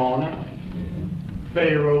drawn out.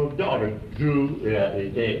 Pharaoh's daughter drew,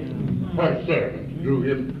 her servant drew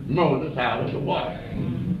him, Moses, out of the water.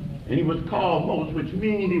 And he was called Moses, which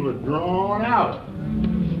means he was drawn out.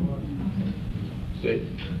 See?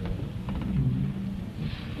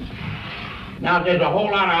 Now there's a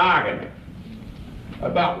whole lot of argument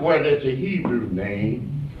about whether it's a Hebrew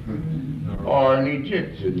name or an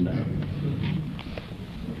Egyptian name.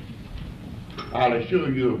 I'll assure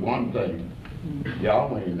you of one thing. Y'all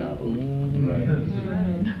may know.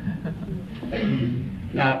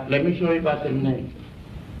 Now, let me show you about the name.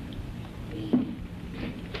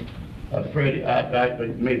 Freddie,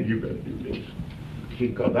 maybe you better do this. See,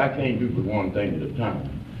 because I can't do the one thing at a time.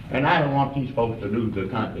 And I don't want these folks to lose the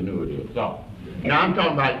continuity of thought. Now, I'm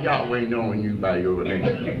talking about Yahweh knowing you by your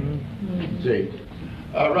name. See?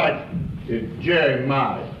 All right, it's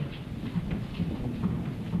Jeremiah.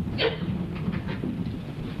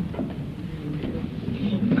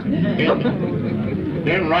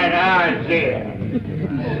 Then write Isaiah.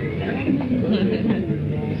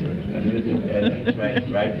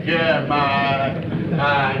 Right, Jeremiah,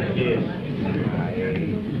 Isaiah.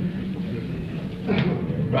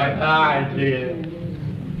 Right, Isaiah,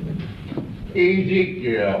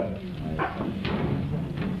 Ezekiel.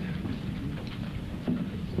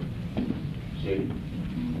 See?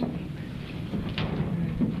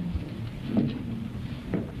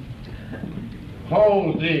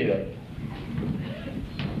 Hosea,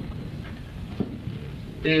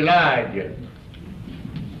 Elijah,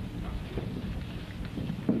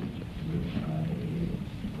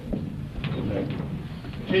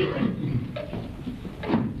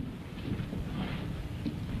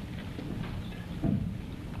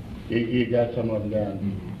 you got some of them down.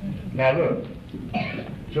 Now look,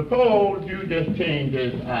 suppose you just change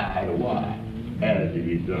this I to Y as it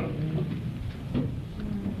is done.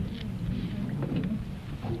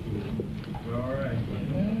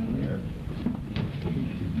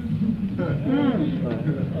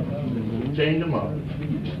 Change them up.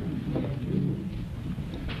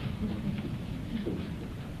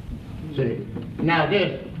 See, now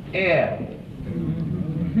this L,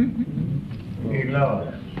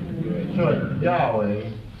 Elohim. So it's Yahweh,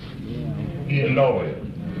 Elohim.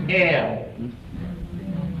 L.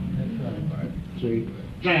 See,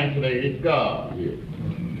 translated God here.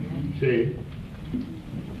 See,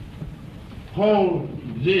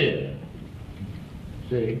 Hosea.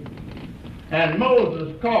 See, and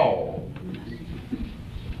Moses called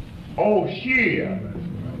Oshia,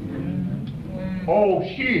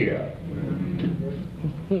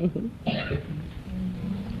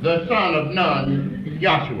 the son of Nun,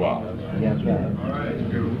 Joshua. That's right. All right.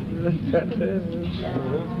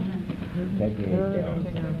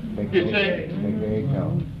 You see?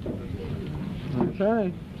 That's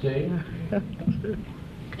right. See?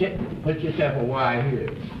 Put yourself a Y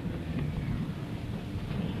here.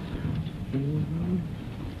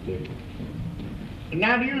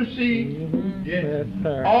 Now do you see Yes,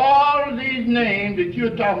 sir. all of these names that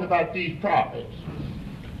you're talking about, these prophets?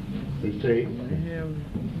 You see?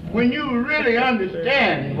 When you really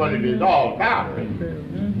understand what it is all about,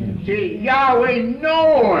 see, Yahweh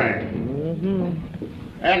knowing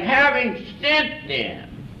and having sent them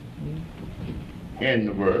in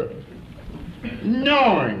the world,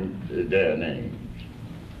 knowing their names,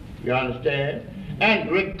 you understand?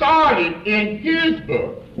 And recorded in his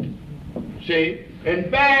book See, and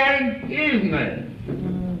bearing his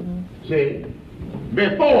name. See,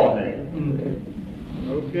 beforehand.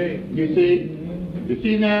 Okay. You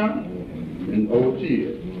see now? In O.T.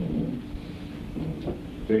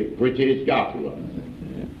 See, which is Joshua.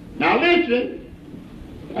 Now listen.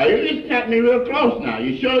 Are you listening at me real close now?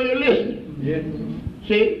 You sure you're listening? Yes.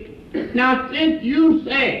 See? Now since you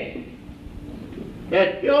say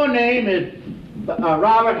that your name is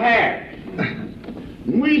Robert Harris,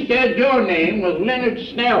 we said your name was Leonard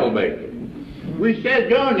Snellbaker. We said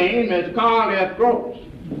your name is Carl F. Gross.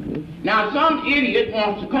 Now some idiot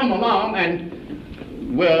wants to come along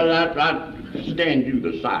and, well, I'll stand you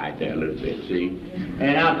the side there a little bit, see?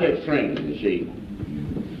 And I'll take Franklin, see?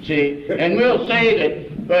 See? And we'll say that,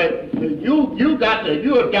 but you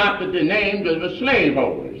adopted the names of the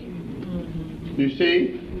slaveholders. You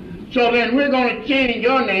see? So then we're going to change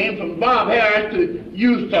your name from Bob Harris to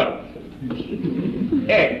Yusuf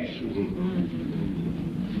X.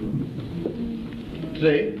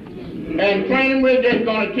 See? And Franklin, we're just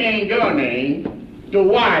going to change your name to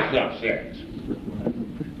Y success.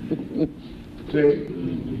 See?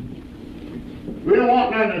 We don't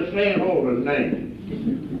want none of the slaveholders' names.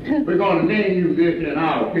 We're going to name you this in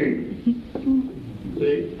our kingdom.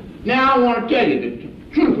 See? Now I want to tell you the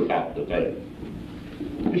truth about the thing.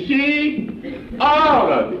 You see,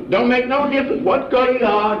 all of it, don't make no difference what color you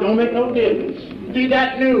are, don't make no difference. See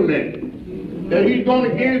that new name that he's going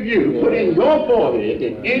to give you, put in your forehead,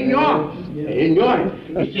 and in your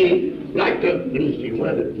you see, like the, let me see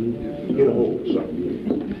whether get a hold of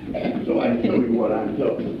something. So I can show you what I'm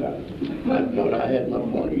talking about. I thought I had my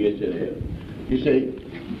pointer yesterday. You see,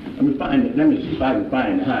 let me see if I can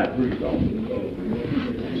find the high priest on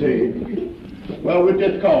it. See, well, we'll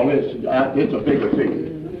just call this, it's a bigger figure.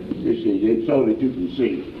 You see, so that you can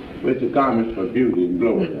see with the garments for beauty and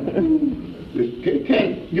glory.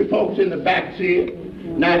 Can you folks in the back see it?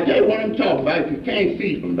 Now, I tell you what I'm talking about. You can't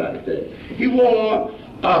see from back there. He wore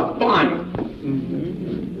a bonnet,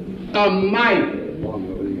 a mitre.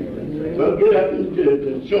 Well, get up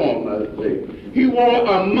and show him that thing. He wore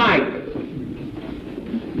a mitre,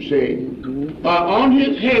 you see, on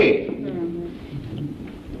his head.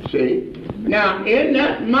 See? Now, in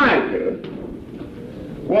that mitre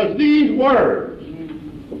was these words,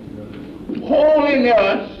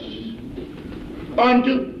 holiness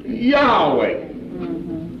unto Yahweh,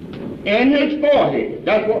 in his forehead.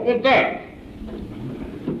 That's what was there.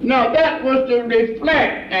 Now that was to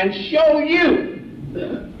reflect and show you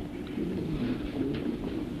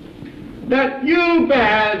that you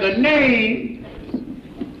bear the name,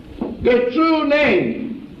 the true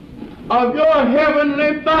name of your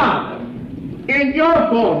heavenly Father in your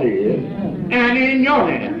forehead and in your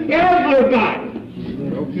hand. Everybody.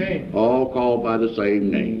 Okay. All called by the same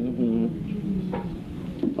name.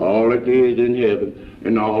 All that is in heaven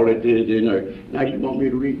and all that is in earth. Now you want me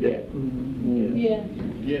to read that? Yeah.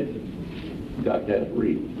 Yes. Got that?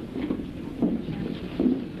 Read.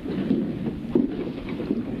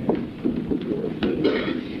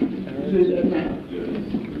 See that now?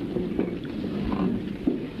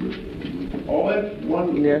 Oh, that's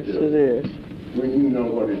wonderful. Yes, it is. When you know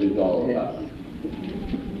what it is all about.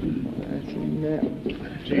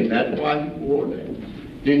 See, that's why he wore that.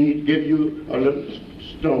 Then he'd give you a little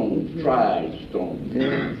stone, tried stone.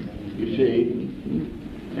 You see?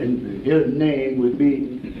 And his name would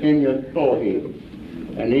be in your forehead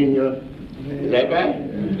and in your, is that right?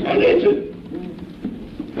 Now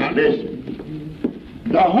listen. Now listen.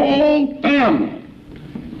 The whole family,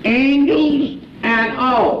 angels and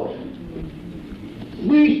all.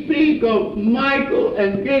 We speak of Michael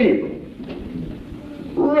and Gabriel,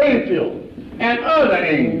 Rachel, and other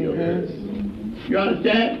angels. You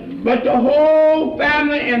understand? But the whole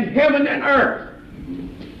family in heaven and earth.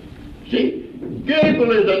 See,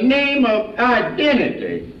 Gabriel is a name of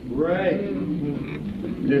identity. Right.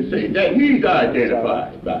 You see, that he's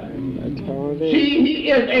identified by. See, he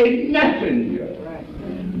is a messenger.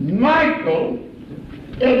 Michael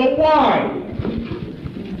is a warrior.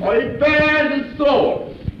 Or he bears a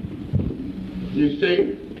sword. You see?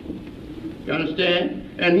 You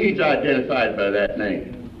understand? And he's identified by that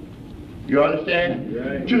name. You understand?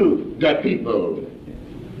 Right. To the people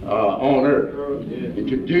on earth, and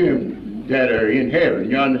to them that are in heaven,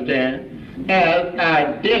 you understand? As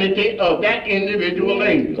identity of that individual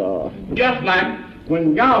angel. Just like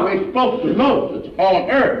when Yahweh spoke to Moses on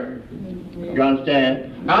earth. You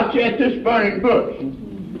understand? Out here at this burning bush.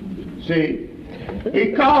 See?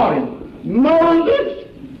 He called him Moses.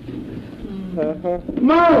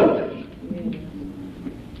 Moses.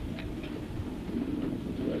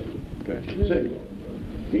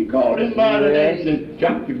 See? He called him by the names of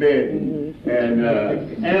Jochebed and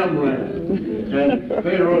Amram and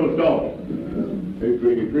Pharaoh's daughter.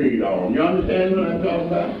 They agreed on. You understand what I'm talking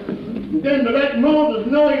about? And then to let Moses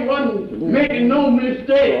know he wasn't making no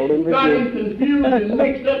mistake, got him confused and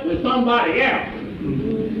mixed up with somebody else.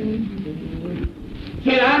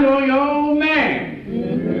 Said, I know your old man.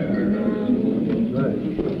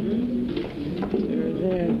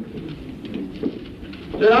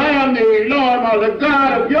 Said, I am the Lord or the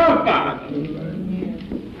God of your father.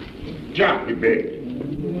 Jochebed.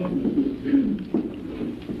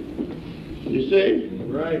 You see?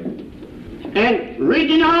 Right. And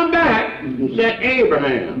reaching on back, and said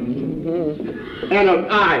Abraham, and of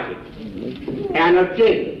Isaac, and of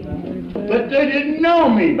Jacob. But they didn't know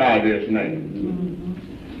me by this name.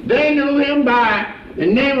 They knew him by the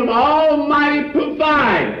name of Almighty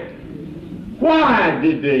Provider. Why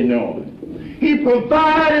did they know him? He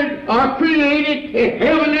provided or created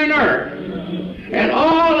heaven and earth, and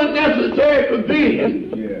all the necessary provision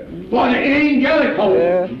for the angelic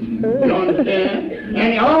host. You understand?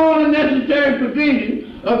 And all the necessary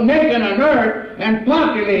provision of making an earth and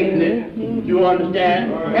populating it. You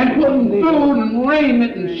understand? And putting food and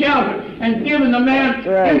raiment and shelter and giving the man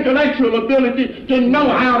intellectual ability to know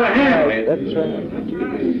how to handle it. That's right.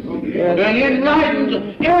 And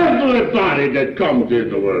enlightens everybody that comes into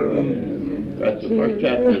the world. That's the first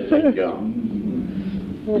chapter of St. John.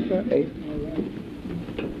 Okay.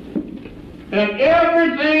 And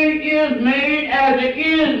everything is made as it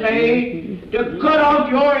is made to cut off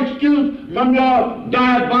your excuse from your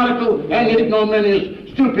diabolical and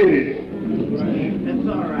ignominious stupidity. That's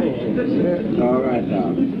all right. That's all right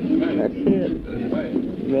now. That's it.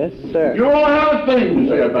 Yes, sir. You all have a thing to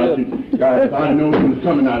say about you guys. I know you was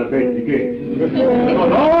coming out of HCK.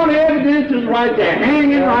 Because all the evidence is right there,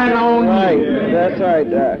 hanging right on you. Right. That's right,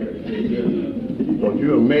 Doc. Because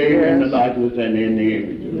you're made in the likeness and in the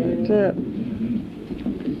image. That's it.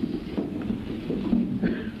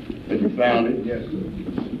 Have you found it? Yes,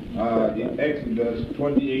 sir. In Exodus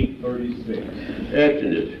 28:36.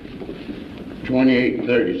 Exodus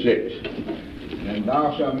 28:36. And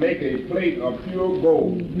thou shalt make a plate of pure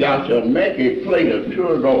gold, Thou shalt make a plate of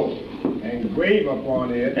pure gold, and engrave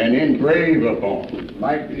upon it, and engrave upon it.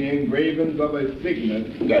 like the engravings of a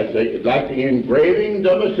signet, That's it, like the engravings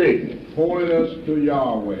of a signet. holiness to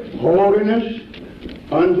Yahweh. Holiness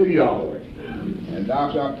unto Yahweh. And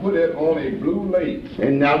thou shalt put it on a blue lace,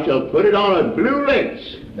 And thou shalt put it on a blue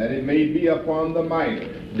lace, that it may be upon the mitre.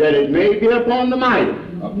 that it may be upon the mitre.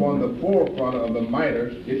 Upon the forefront of the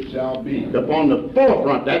mitres it shall be. Upon the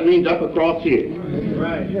forefront, that means up across here.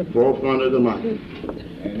 Right. Forefront of the mitre.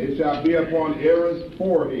 And it shall be upon Aaron's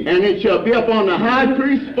forehead, And it shall be upon the high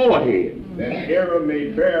priest's forehead, that Aaron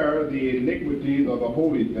may bear the iniquities of the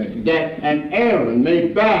holy things. that an Aaron may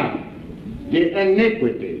bear the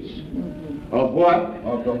iniquities of what?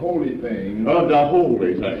 Of the holy things. Of the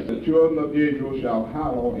holy things. The children of Israel shall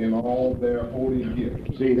hallow in all their holy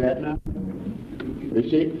gifts. See that now? You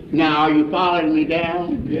see? Now, are you following me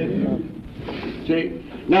down? Yes, sir. See?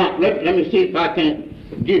 Now, let me see if I can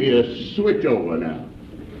give you a switch over now.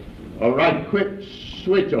 All right, quick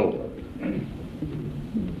switch over.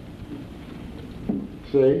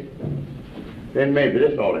 See? Then maybe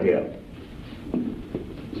this ought to help.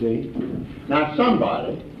 See? Now,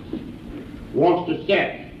 somebody wants to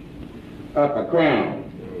set up a crown.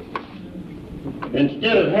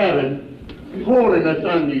 Instead of having holiness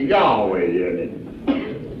unto Yahweh in it.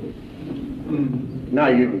 Now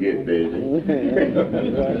you can get busy.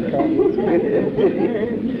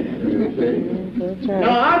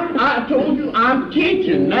 Now, I told you I'm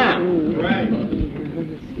teaching now. Right.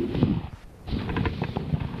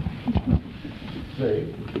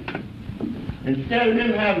 See? Instead of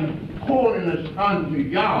him having holiness unto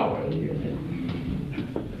Yahweh,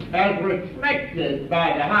 as reflected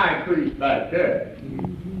by the high priest back there.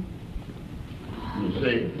 You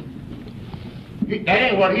see? That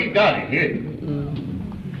ain't what he got it hidden.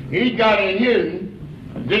 He got it hidden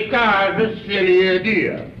because the city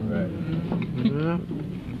idea.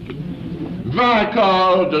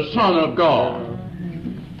 Vicar, the Son of God.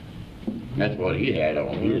 That's what he had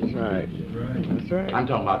on him. That's right. That's right. I'm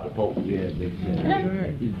talking about the Pope. That's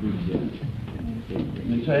right. You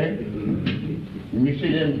see? And you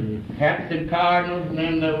see them captain cardinals and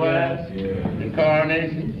them that wives, the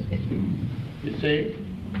coronations. You see?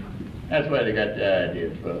 That's where they got the idea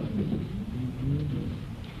from.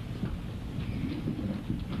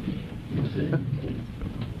 You see?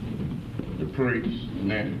 The priests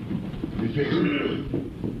and them. You see?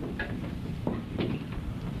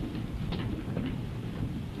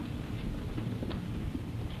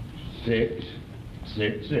 6,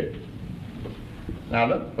 6, 6. Now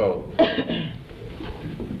look, folks.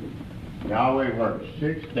 Yahweh worked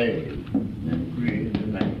 6 days and created the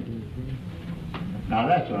man. Now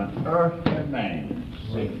that's an earthly man,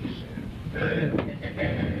 6.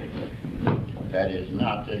 That is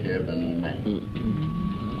not the heavenly man.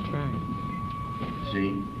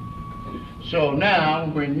 See? So now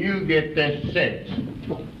when you get this 6,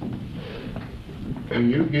 when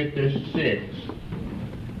you get this 6,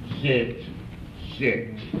 6,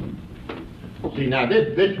 6. See, now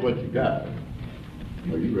this is what you got.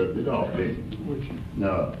 Well, you rubbed it off, didn't you?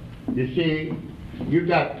 No. You see, you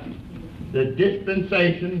got the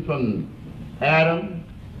dispensation from Adam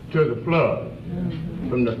to the flood.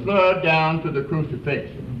 From the flood down to the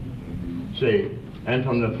crucifixion. See? And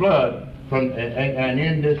from the flood, and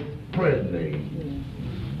in this present age.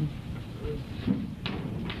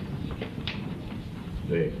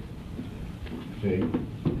 See? See?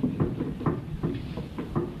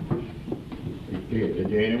 Is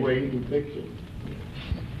there any way you can fix it?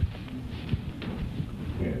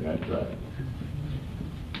 Yeah, that's right.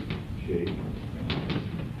 See?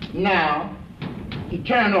 Now, to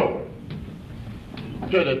turn over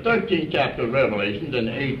to the 13th chapter of Revelation and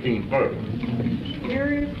the 18th verse.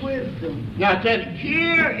 Here is wisdom. Now, it says,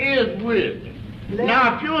 here is wisdom.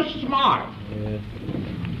 Now, if you're smart,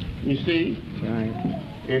 you see,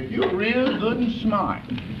 if you're real good and smart,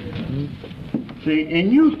 see,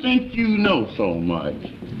 and you think you know so much,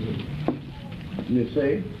 you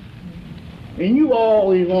see, and you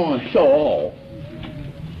always want to show off.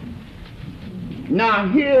 Now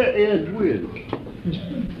here is wisdom.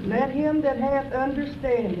 Let him that hath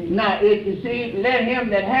understanding. Now, you see, let him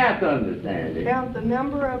that hath understanding. Count the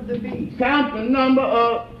number of the beast. Count the number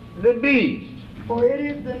of the beast. For it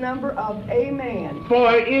is the number of a man.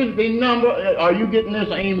 For it is the number, are you getting this,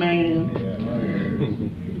 amen?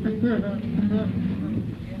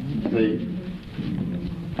 See?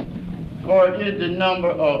 For it is the number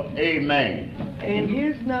of a man. And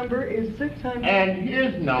his number is 600. And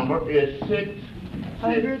his number is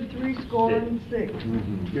 600 score and 6.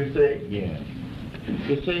 You see? Yeah.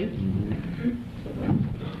 You see?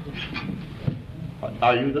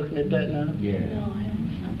 Are you looking at that now? Yeah.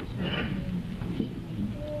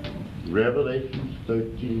 Revelation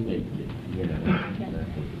 13, 18. Yeah.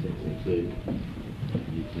 See?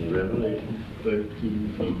 Revelation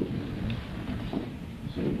 13, 18.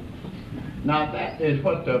 See? Now that is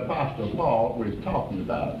what the Apostle Paul was talking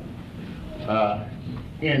about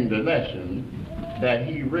in the lesson that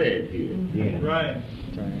he read here. Yeah. Right.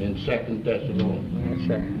 In 2 Thessalonians. That's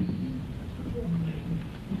right.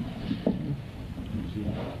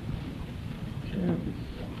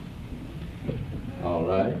 All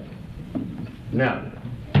right. Now,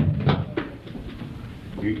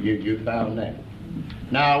 you found that.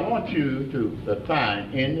 Now I want you to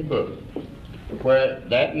find in the book where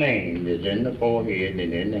that name is in the forehead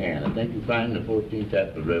and in the hand. I think you find the 14th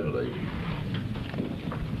chapter of Revelation.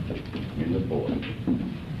 In the forehead.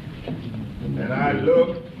 And I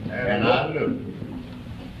looked, and I looked.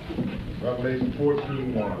 Revelation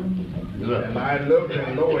 14:1. And I looked,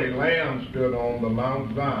 and lo, a lamb stood on the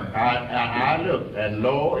Mount Zion. I looked, and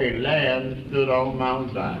lo, a lamb stood on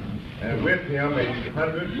Mount Zion. And with him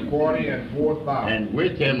 144,000. And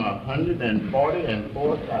with him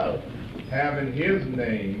 144,000. Having his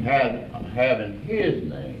name. Having his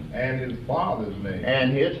name. And his father's name.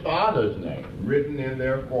 And his father's name. Written in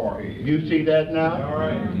their forehead. You see that now? All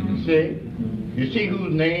right. See? You see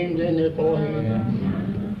whose name's in their forehead?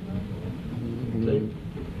 See?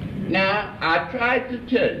 Now, I tried to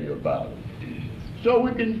tell you about it so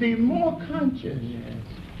we can be more conscious.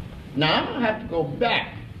 Now, I'm going to have to go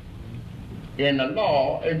back in the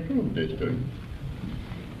law and prove this to you.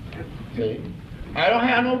 See? I don't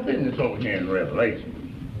have no business over here in Revelation.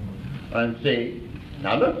 And see,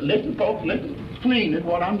 now look, listen folks, listen clean is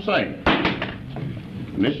what I'm saying.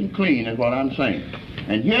 Listen clean is what I'm saying.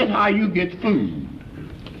 And here's how you get fooled.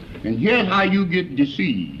 And here's how you get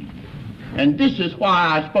deceived. And this is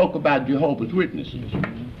why I spoke about Jehovah's Witnesses.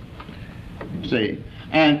 See,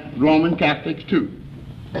 and Roman Catholics too.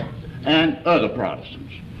 And other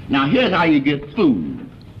Protestants. Now here's how you get fooled.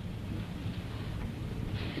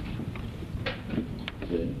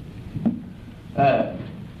 See?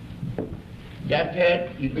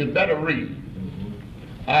 You could better read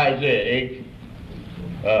Isaiah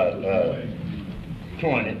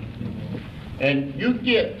 20, and you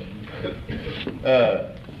get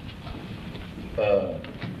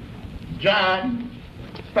John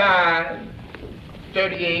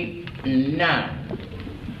 5:38 and 9.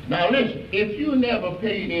 Now listen, if you never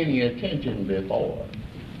paid any attention before,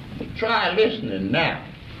 try listening now.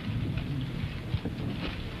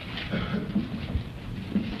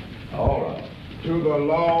 to the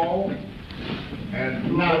law and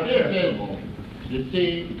to now the testimony. You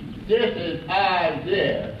see, this is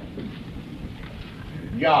Isaiah.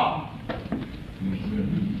 God.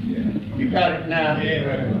 You got it now?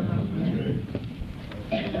 Yeah.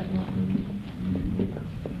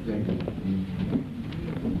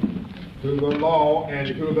 To the law and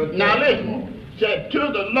to the testimony. Now listen, said to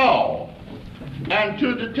the law and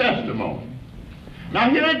to the testimony. Now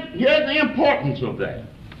here's the importance of that.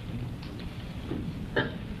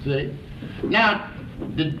 See? Now,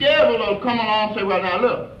 the devil will come along and say, well, now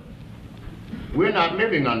look, we're not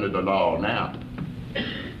living under the law now.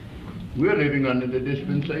 We're living under the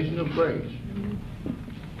dispensation of grace.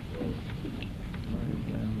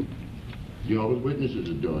 Jehovah's Witnesses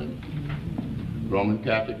are doing it. Roman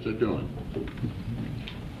Catholics are doing it.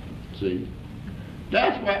 See?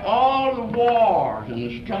 That's why all the wars and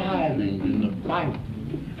the strivings and the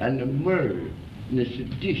fighting and the murder and the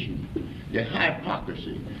sedition, the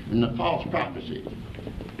hypocrisy and the false prophecy,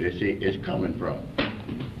 you see, is coming from.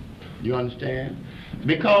 You understand?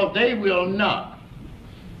 Because they will not.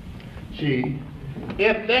 See,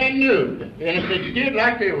 if they knew, and if they did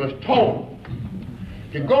like they was told,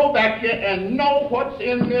 to go back here and know what's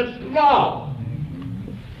in this law.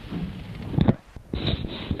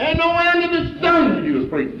 Ain't no end to the sun that you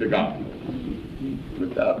preach to God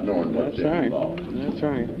without knowing what's in the law. That's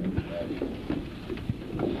right.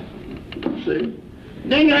 See?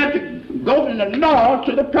 Then you have to go from the law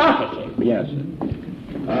to the prophecy. Yes.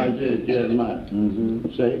 Isaiah, Jeremiah.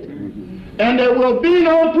 See? And there will be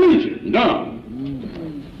no preaching, none,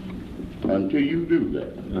 until you do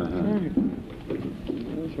that.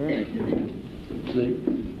 That's right. See?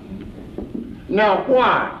 Now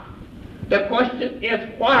why? The question is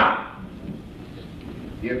why?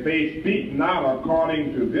 If they speak not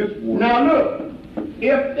according to this word. Now look,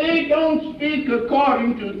 if they don't speak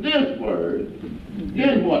according to this word,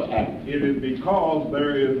 then what's happening? It is because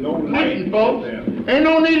there is no light Listen, in folks, them. ain't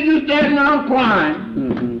no need of you standing around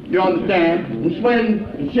crying, you understand, and sweating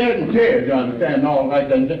and shedding tears, you understand, and all like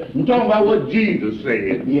that, and talking about what Jesus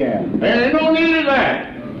said. Yeah. And ain't no need of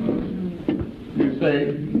that. You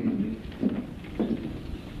see?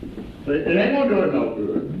 It ain't gonna do it no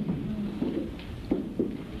good.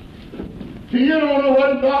 See, you don't know what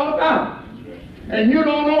it's all about. And you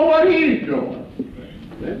don't know what he's doing.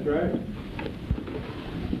 That's right.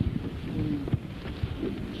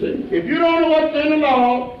 See, if you don't know what's in the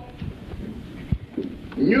law,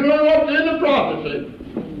 and you don't know what's in the prophecy,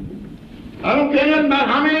 I don't care nothing about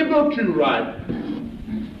how many books you write.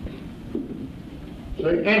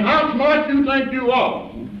 See, and how smart you think you are.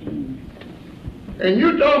 And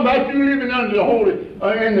you talk about you living under the holy,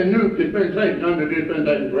 in the new dispensation, under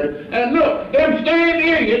dispensation of grace. And look, them same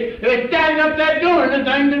idiots are standing up there doing the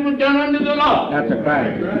things that was done under the law. That's a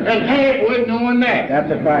fact. And halfway doing that.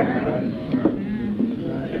 That's a fact.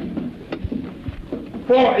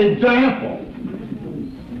 For example,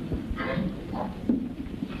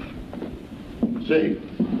 see,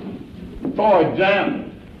 for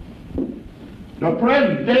example, the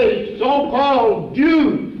present day so-called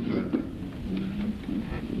Jews,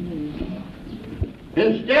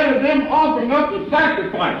 instead of them offering up the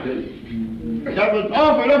sacrifices that was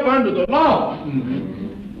offered up under the law,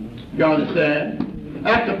 you understand,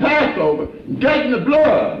 at the Passover, getting the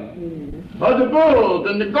blood of the bulls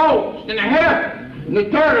and the goats and the heifer and the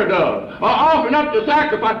turtle doves, are offering up the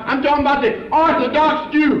sacrifice. I'm talking about the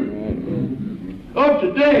Orthodox Jew of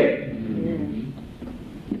today.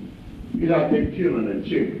 You know, keep killing and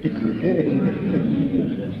chicken.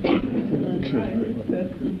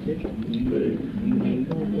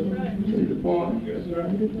 See the point?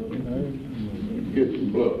 Get some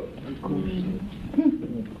blood.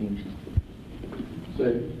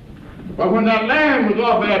 See? But when that lamb was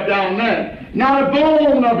offered down there, not a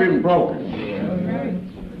bone of him broken.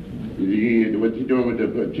 Yeah, what you doing with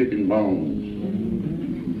the chicken bones?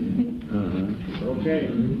 Okay.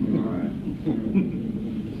 All right.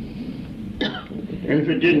 And if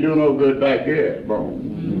it didn't do no good back here,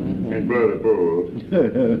 bones and blood of bulls,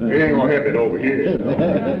 it ain't gonna help it over here.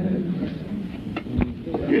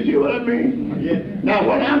 You see what I mean? Yes. Now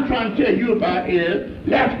what I'm trying to tell you about is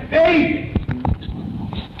that's faith.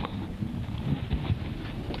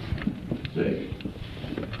 See?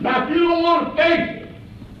 Now if you don't want to face it,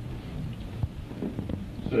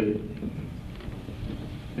 see,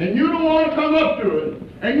 and you don't want to come up to it,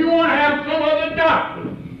 and you want to have some other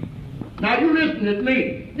doctrine, now you listen to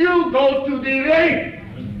me, you go to the elect.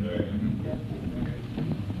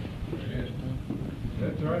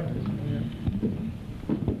 That's right.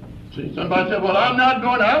 See, somebody said, well, I'm not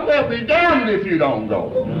going to. Well, be damned if you don't go.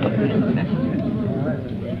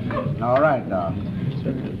 All right, Doc.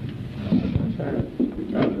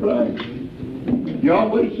 That's right. You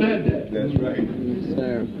always said that. That's right. Yes,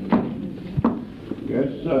 sir. Yes,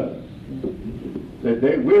 sir. That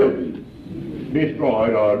they will be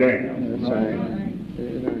destroyed or damned. That's right.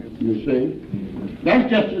 You see? That's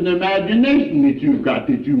just an imagination that you've got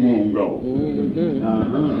that you won't go.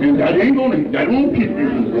 And that won't keep you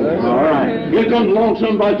from going. All right. Here comes along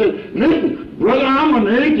somebody says, listen, brother, I'm an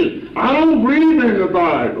atheist. I don't believe in the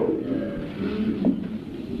Bible.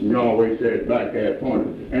 You always said back at point,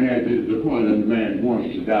 and that is the point that the man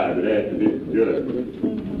wants to die, but after this judgment.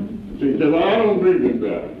 So he said, well, I don't believe in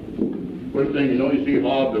that. First thing you know, you see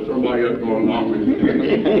Hobbs or somebody else going along with you.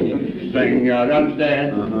 Singing, you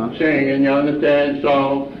understand? Singing, you understand?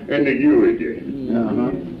 Song and the eulogy.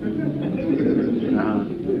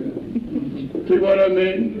 See what I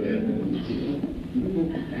mean?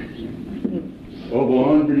 Over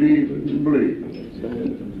unbelief and belief.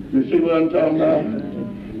 You see what I'm talking about?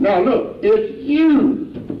 Now look, it's you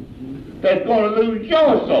that's going to lose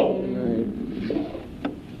your soul.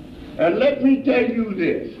 And let me tell you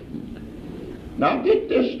this. Now get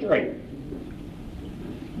this straight.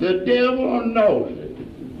 The devil knows it.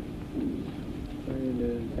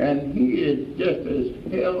 And he is just as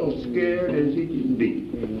hell scared as he can be.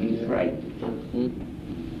 He's frightened.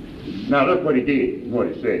 Now look what he did, what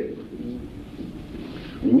he said.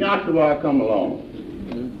 And Yahshua come along.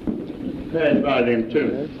 Passed by them too.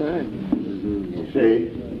 That's right. See?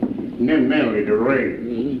 And then mentally deranged.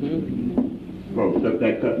 Folks up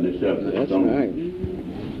there cutting themselves. That's right.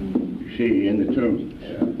 See, in the tomb.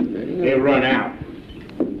 They run out.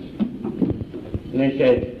 And they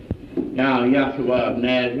said, now Yahshua of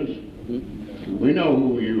Nazareth, we know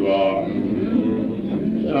who you are.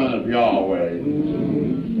 Son of Yahweh.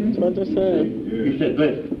 That's what they said. He said,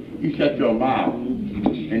 listen, you shut your mouth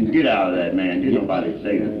and get out of that man. Did nobody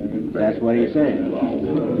say that? That's what he said. That's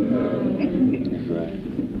right.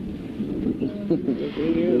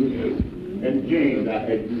 And James, I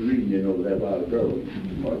had you reading over there a while ago,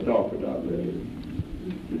 or talking about that.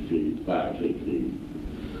 You see,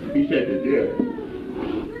 5:16. He said to death,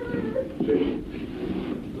 see,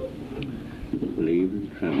 Believe and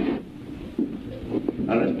tremble.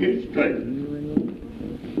 now let's get it straight.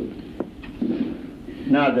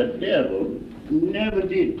 Now the devil never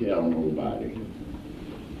did tell nobody.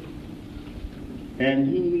 And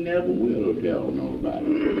he never will tell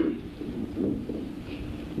nobody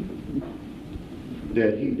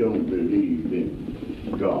that he don't believe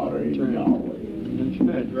in God or in Yahweh.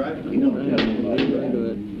 That's right. He don't tell nobody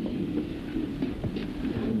that.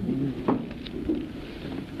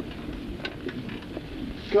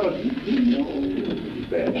 Because he knows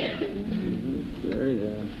better. Very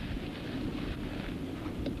good.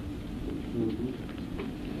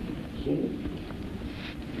 See?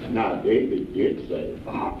 Now David did say,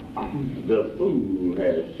 the fool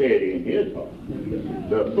has said in his heart,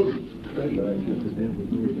 the fool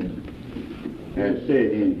has said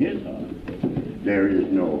in his heart, there is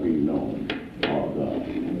no he known or God.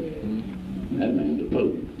 That means the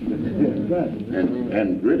fool.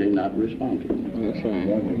 And really not responsible. That's right.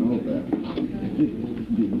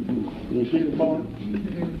 You see the point?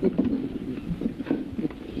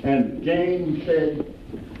 And James said,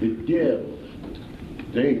 the devil,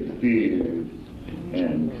 they feared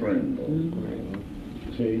and trembled.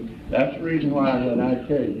 See, that's the reason why when I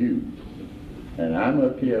tell you, and I'm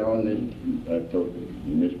up here on this pulpit,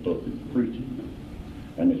 in this pulpit preaching,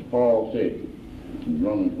 and as Paul said in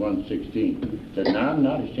Romans 1:16, said, now I'm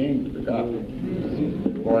not ashamed of the gospel,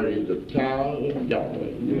 for it is the power of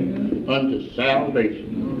Yahweh unto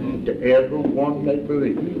salvation to everyone that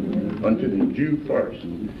believes, unto the Jew first,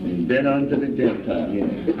 and then unto the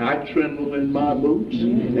Gentile. I tremble in my boots,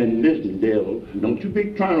 and listen, devil, don't you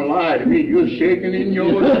be trying to lie to me. You're shaking in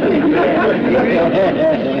your sleep. You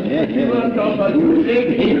know what I'm talking about? You're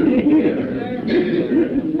shaking in your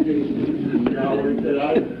Yahweh said,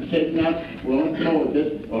 I said not once more,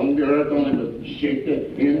 just on the earth only, but shake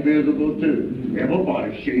the invisible too.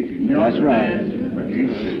 Everybody's shaking. That's right. But he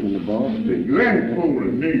said, you ain't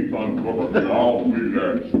fooling me, son, because I'll be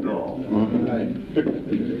that strong.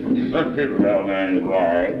 Let's get it out there and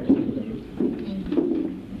right.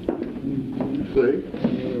 See?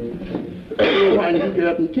 Why don't you get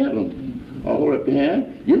up and tell them? I'll hold up your hand.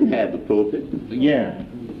 You can have the pulpit. Yeah.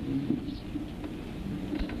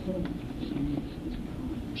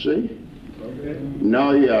 See?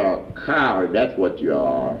 No, you're a coward. That's what you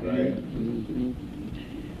are. Right.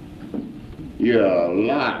 You're a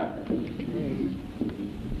liar.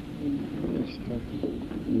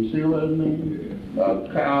 You see what I mean? A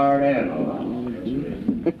coward and a liar.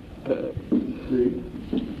 See?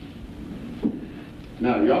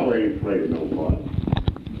 Now, y'all ain't afraid of no party.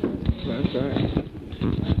 That's right.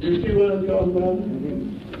 You see what I'm talking about?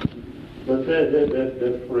 But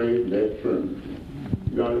that's phrase, that's true.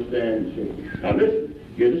 You understand? Now listen,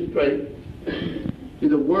 get it straight. See,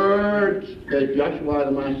 the words that Joshua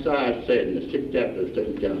the Messiah said in the 6th chapter of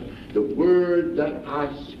 2nd John, the words that I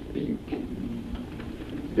speak,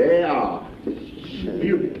 they are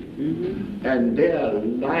spirit, and they are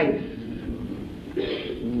life.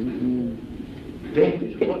 That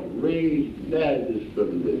is what raised Lazarus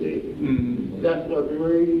from the dead. That's what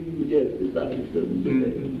raised everybody from the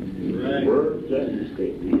dead. Right. Words and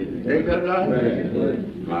statements. Ain't that right?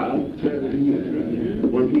 I'm telling you.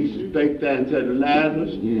 When he spake that and said,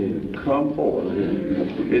 Lazarus, come forth.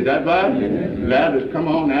 Is that right? Lazarus, come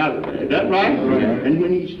on out of there. Is that right? And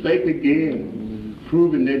when he spake again,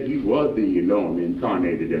 proving that he was the Elohim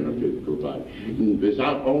incarnated in a physical body. It's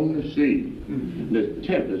out on the sea. The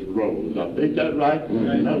tempest rose up. Ain't that right?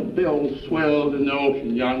 And the billows swelled in the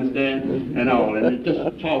ocean, you understand? And all. And it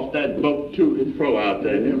just tossed that boat to and fro out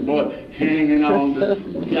there. And them boys hanging on the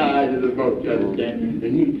side of the boat, you understand?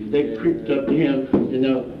 And they creeped up to him, you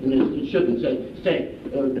know, and they shook and said,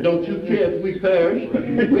 don't you care if we perish?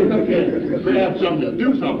 We have something to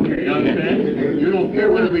do something, you understand? You don't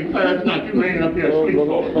care whether we perish or not. You ain't up here asleep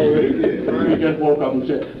for it. He just woke up and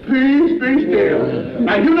said, peace, be still.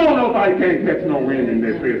 Now, you know nobody can't catch no wind in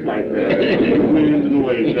their face like that. Winds and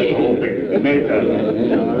waves, that's the whole thing. Make that.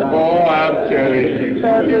 Oh, I'm telling you.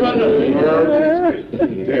 You understand?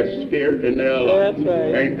 Their spirit and their life.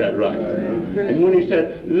 Ain't that right? And when he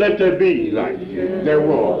said, let there be light, there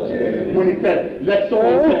was. When he said, let so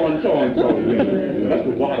and so and so be. That's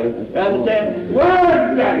the water. Understand?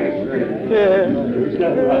 Word that is.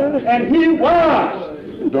 And he was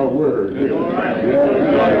the Word.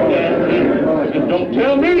 And don't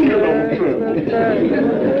tell me you don't tremble.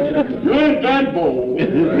 You ain't that bold.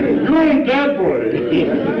 You ain't that brave.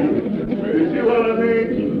 You see what I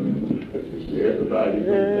mean? Everybody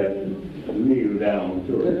just kneel down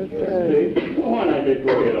to it. See? Why not just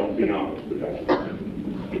go ahead and be honest with that?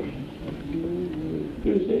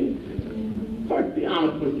 You see? First, be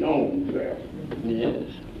honest with your own self. Yes.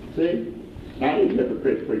 See? Now, these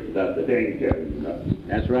hypocrites preach about that they ain't telling you nothing.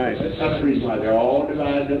 That's right. That's the reason why they're all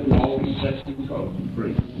divided up in all these sects and cults and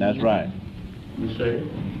creeds. That's right. You see?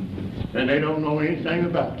 And they don't know anything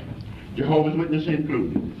about it. Jehovah's Witnesses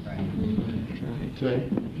included. Right. See?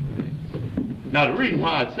 Now, the reason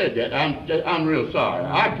why I said that, I'm real sorry.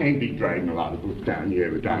 I can't be dragging a lot of books down here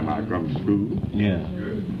every time I come to school. Yeah.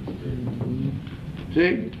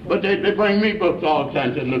 See? But they bring me books all the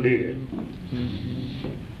time and say, look here.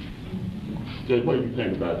 Says, what do you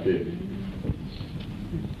think about this?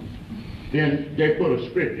 Then they put a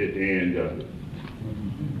script at the end of it.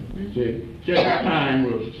 See, just time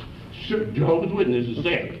was Jehovah's Witnesses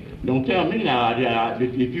said. Don't tell me now.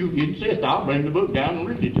 If you insist, I'll bring the book down and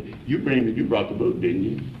read it. You brought the book, didn't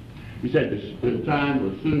you? He said the time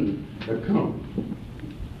will soon come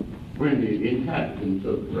when the inhabitants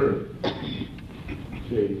of the earth,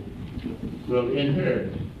 see, will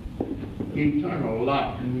inherit eternal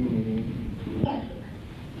life.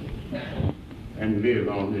 And live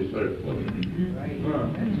on this earth. Right.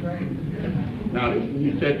 That's right. Now,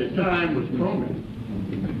 he said the time was coming.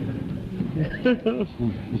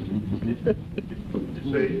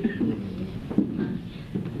 See,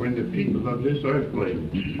 when the people of this earth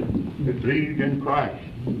that believed in Christ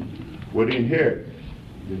would inherit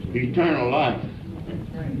eternal life.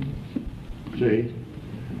 See,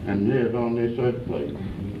 and live on this earth plane.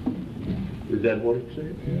 Is that what it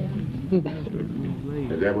said? Yeah.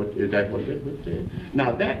 Is that what it said?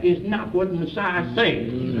 Now that is not what the Messiah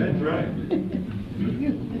said. That's right.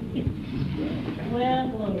 Well,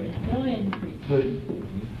 glory, no increase.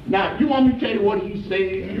 Now, you want me to tell you what he said?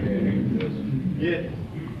 Yes.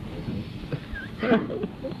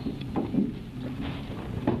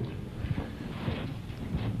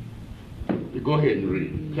 Go ahead and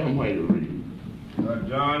read. Tell them where to read.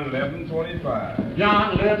 John 11:25.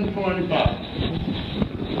 John 11:25.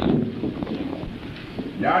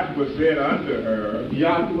 Joshua said unto her,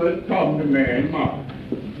 Joshua is talking to Mary and Martha.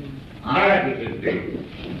 I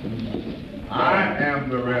am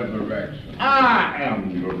the resurrection. I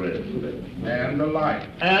am the resurrection. And the life.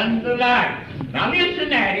 And the life. Now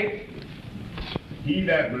listen at it. He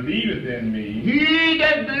that believeth in me. He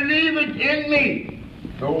that believeth in me.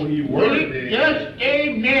 Though he were dead. Just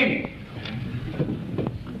a minute.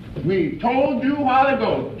 We told you a while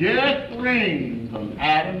ago, just ring from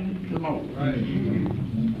Adam to Moses. Right.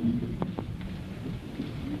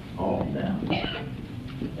 All down.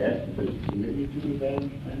 That's the committee to the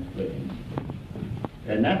translation.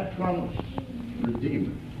 And that promise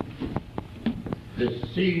Redeemer. The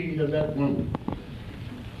seed of that woman.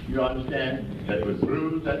 You understand? That would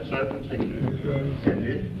bruise that serpent's head. And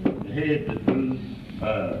the head that bruised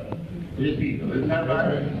his heel. Isn't that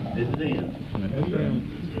right? It's them.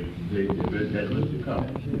 That was to come.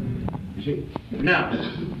 You see? Now,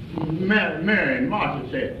 Mary and Martha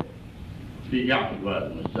said, see, Yahweh was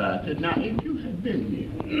the Messiah. Said, now, if you had been here,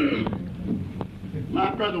 my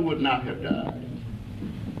brother would not have died.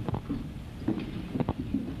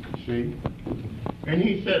 See? And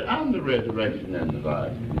he said, I'm the resurrection and the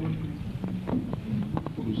life.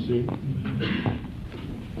 You see?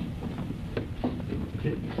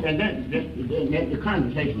 And then the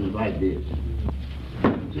conversation is like this.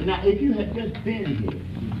 So now, if you had just been here,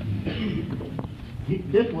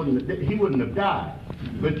 he wouldn't have died.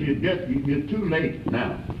 But you're too late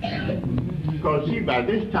now. Because see, by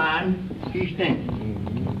this time, he's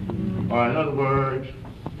thinking. Or in other words,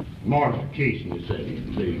 mortification, you say.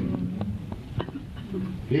 See?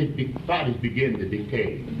 His body's beginning to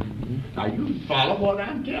decay. Now you follow what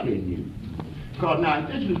I'm telling you. Because now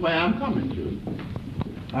this is where I'm coming to.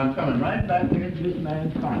 I'm coming right back into this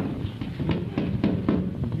man's conscience.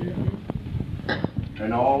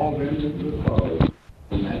 And all them that will follow.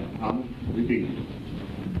 And that comes redeemed.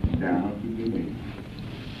 Down to the knee.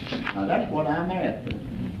 Now that's what I'm after.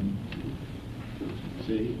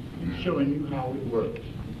 See? Showing you how it works.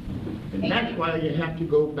 And that's why you have to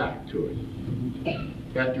go back to it.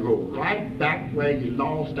 You have to go right back where you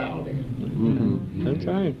lost out at. That's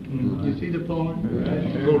right. You see the point?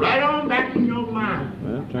 Right. Go right on back in your mind.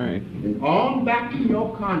 That's right. And on back in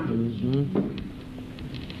your conscience.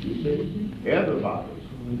 You see? Everybody.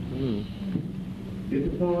 See the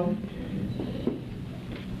point?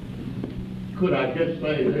 Could I just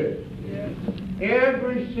say this?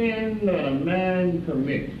 Every sin that a man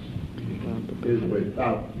commits is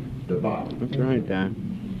without the body. That's right, Dad.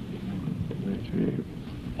 That's right.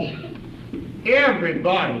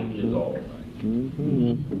 Everybody is all right.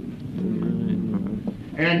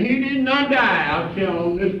 And he did not die out there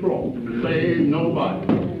on this cross to save nobody.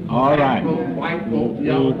 All right. Black folk, white folk,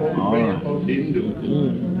 yellow folk, red folk didn't do it.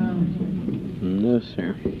 No,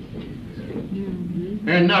 sir.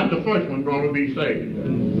 And not the first one going to be saved.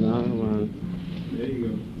 Not one. There you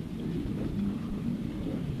go.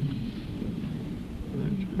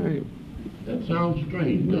 That's right. That sounds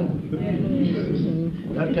strange, doesn't it?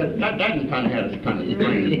 That kind of has kind of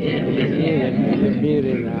strange.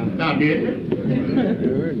 Now, didn't it?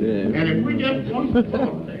 Sure did. And if we just want to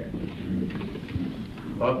thought there,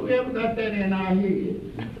 or if we ever got that in our head,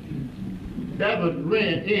 that would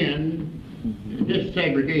rent in this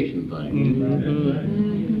segregation thing.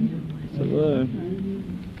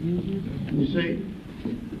 You see,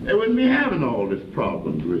 they wouldn't be having all this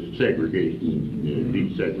problems with segregation,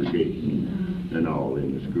 desegregation, and all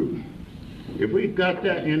in the school. If we got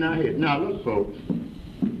that in our head. Now look, folks,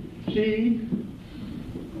 see,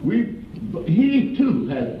 he too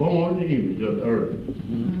has borne the image of the earth.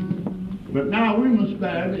 But now we must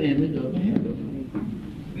bear the image of the heaven.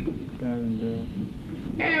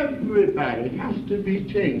 Everybody has to be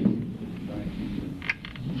changed.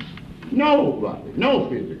 Nobody, no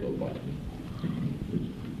physical body.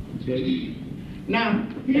 See? Now,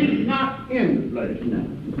 he's not in the flesh now.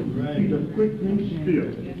 Right. He's a quickening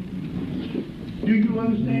spirit. Do you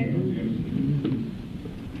understand?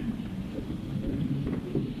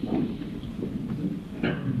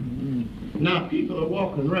 Now, people are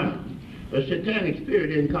walking around. A satanic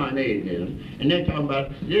spirit incarnated in them, and they're talking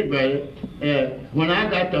about, yeah, brother, when I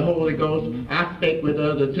got the Holy Ghost, I spake with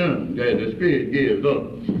other tongues that the Spirit gives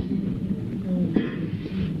us.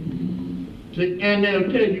 See, and they'll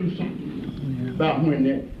tell you something about when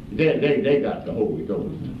they got the Holy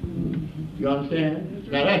Ghost. You understand?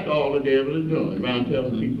 Now that's all the devil is doing, around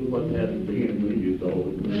telling people what happened to him when he used the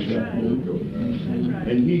Holy Ghost.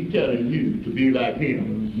 And he's telling you to be like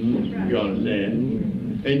him. You understand?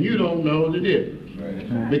 And you don't know the difference.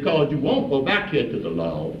 Because you won't go back here to the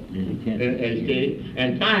law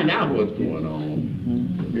and find out what's going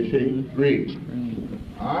on. You see? Read.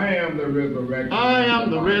 I am the resurrection. I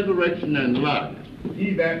am the resurrection and life.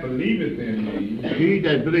 He that believeth in me. He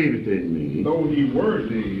that believeth in me. Though he were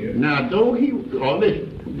dead. Now, though he,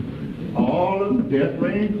 listen, all of the death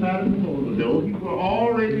reigned inside of the world, though he were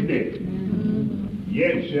already dead.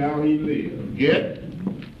 Yet shall he live. Yet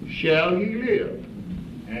shall he live.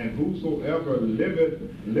 And whosoever liveth,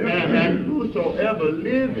 and whosoever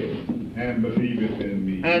liveth, and believeth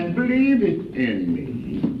in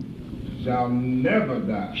me, shall never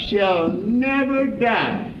die. Shall never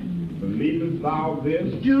die. Believest thou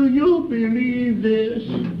this? Do you believe this?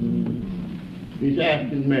 He's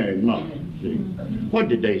asking Mary, Mother. See, what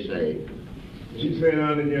did they say? She said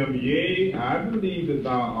unto him, Yea, I believe that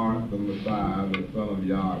thou art the Messiah, the Son of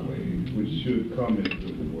Yahweh, which should come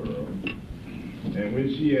into the world. And when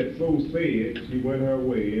she had so said, she went her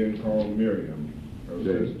way and called Miriam, her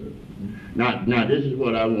sister. Now this is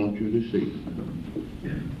what I want you to see.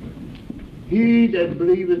 He that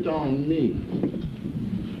believeth on me,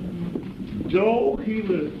 though he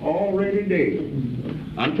was already dead.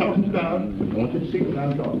 I'm talking about, I want you to see what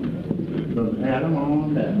I'm talking about. From Adam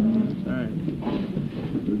on down.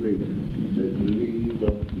 Believe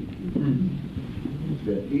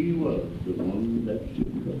that he was the one that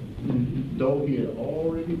should come, though he had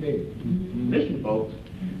already dead. Listen, folks,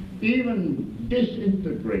 even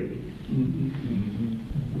disintegrated.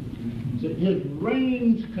 So his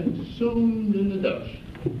reigns consumed in the dust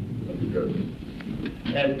of the earth,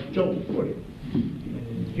 as Job put it.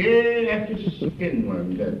 Here after skin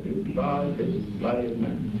worms that devoured the body of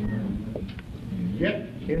man, yet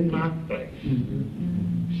in my flesh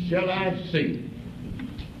shall I see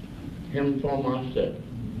him for myself,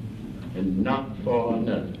 and not for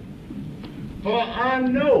another. For I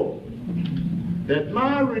know that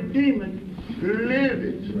my Redeemer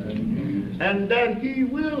liveth, and that he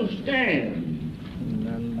will stand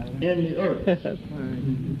in the earth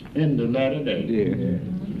in the latter day.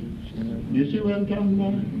 You see what I'm talking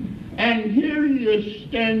about? And here he is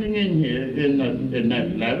standing in here in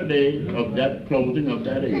that latter day of that closing of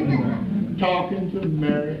that age, talking to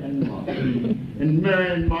Mary and Martha. And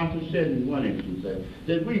Mary and Martha said in one instance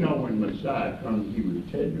that we know when Messiah comes, he will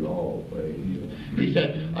tell you all things. He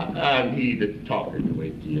said, I'm he that talketh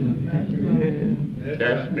with you.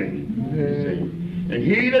 That's me. See? And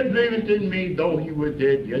he that believeth in me, though he were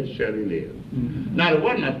dead, yet shall he live. Now there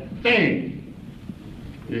wasn't a thing,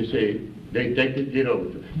 you see, they could get over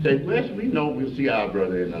to. Say, well, we know we'll see our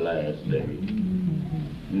brother in the last day,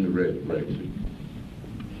 in the resurrection.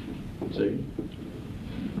 See?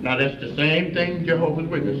 Now that's the same thing Jehovah's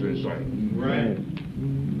Witnesses say. Right.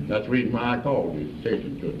 That's the reason why I called you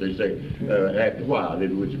attention to it. They say, after a while, that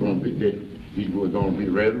we're going to be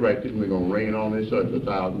resurrected and we're going to reign on this earth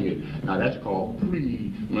 1,000 years. Now that's called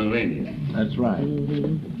pre-millennium. That's right.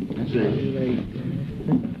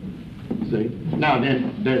 See? Now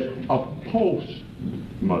then, there's a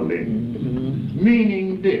post-millennium,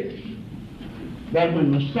 meaning this, that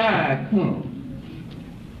when Messiah comes,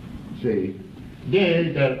 see,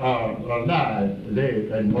 they that are alive, they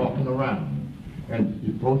and walking around. And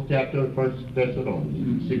the fourth chapter of 1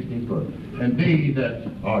 Thessalonians, 16th verse. And they that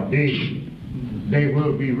are dead, they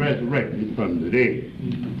will be resurrected from the dead.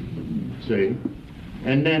 See?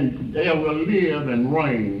 And then they will live and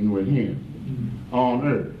reign with him on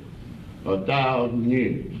earth 1,000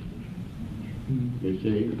 years. You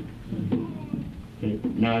see?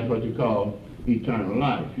 Now that's what you call eternal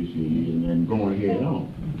life, you see, and then going head on.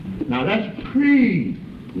 Now that's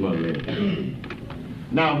pre-millennium.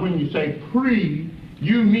 Now when you say pre,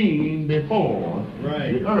 you mean before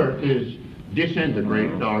the earth is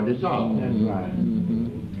disintegrated or dissolved. That's right.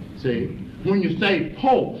 See, when you say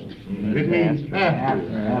post, it means after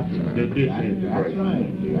the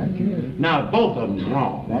disintegration. Right. Now both of them are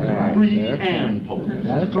wrong. Right. Pre and post.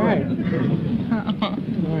 That's right.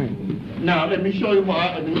 Now let me show you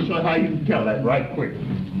why. Let me show you how you can tell that right quick.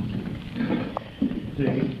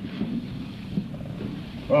 See?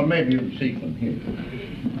 Or maybe you can see from here.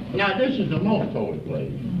 Now this is the most holy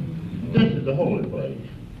place. This is the holy place.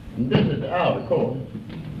 And this is the outer court.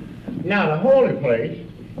 Now the holy place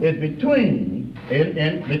is between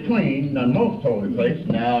the most holy place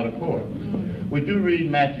and the outer court. Would you read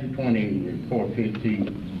Matthew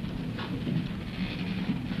 24:15?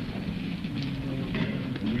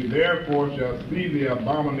 We therefore shall see the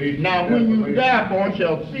abomination. Now when you therefore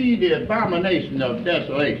shall see the abomination of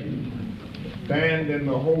desolation, stand in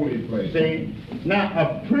the holy place. see, now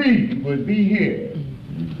a priest would be here,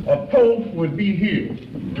 a post would be here.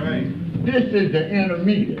 Right. This is the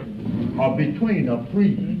intermediate, or between a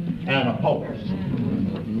priest and a post.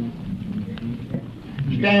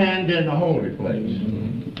 Stand in the holy place.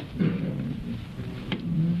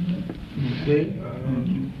 See?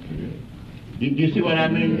 You see what I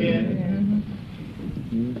mean here?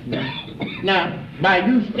 Now, by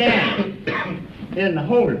you standing in the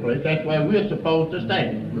holy place, that's where we're supposed to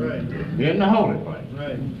stand. Right. In the holy place.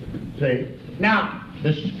 Right. See? Now,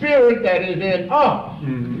 the spirit that is in us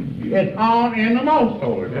is on in the most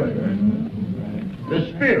holy place. The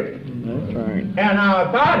spirit. That's right. And our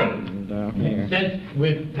body, Down here. since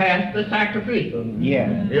we've passed the sacrificial.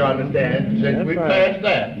 Yeah. You understand? Since That's we've right. passed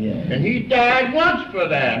that. Yeah. And he died once for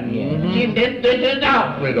that. Yeah. See, this is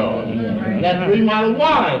out with us. Yeah. That's the reason why the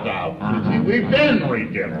water's out. Uh-huh. You see we've been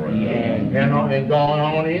regenerated. And going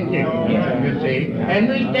on in here, you see. And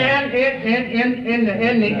we stand in the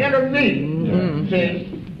intermediate, see.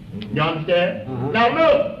 You understand? Now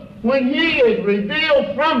look. When he is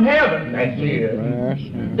revealed from heaven, that's here,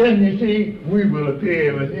 then you see, we will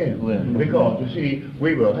appear with him. Because, you see,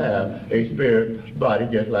 we will have a spirit body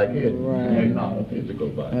just like his, and not a physical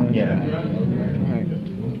body. Yeah.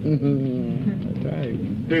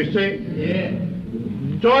 Do you see? Yeah.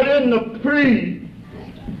 So it isn't a pre,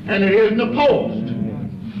 and it isn't a post.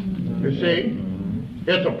 You see?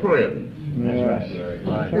 It's a present. That's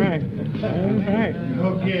right.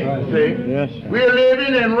 Okay. See? Yes, we're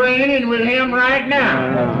living and reigning with him right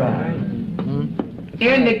now.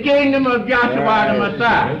 In the kingdom of Joshua the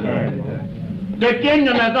Messiah. The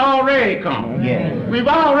kingdom has already come. Yes. We've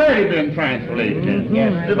already been translated.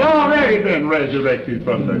 Yes. We've already been resurrected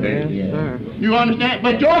from the dead. Yes. You understand?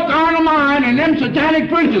 But your carnal mind and them satanic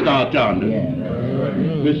preachers out yonder. Yes.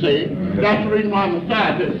 You see? That's the reason why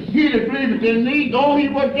Messiah says, he that believeth in me, though he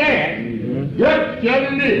were dead, yet shall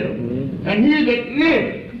he live. And he that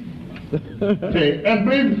liveth, see, and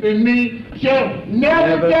believeth in me, shall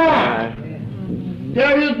never die.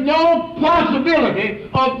 There is no possibility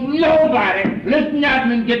of nobody, listen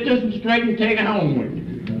out and get this straight and take it home with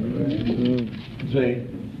you. See,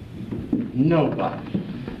 nobody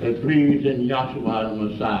that believes in Joshua the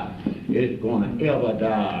Messiah is going to ever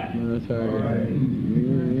die. That's right.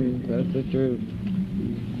 That's the truth.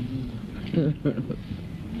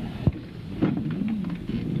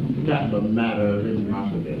 That's a matter of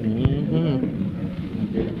impossibility.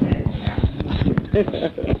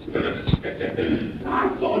 I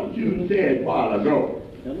thought you said a while ago.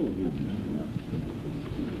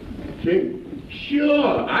 See,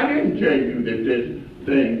 sure, I didn't tell you that this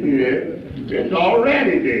thing here is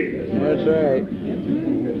already dead. That's right.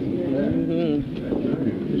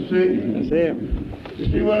 You see? That's it. You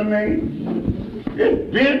see what I mean? It's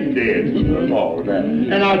been dead all of that.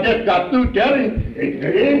 And I just got through telling it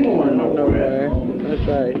ain't going nowhere. That's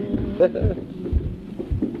right.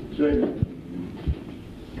 See?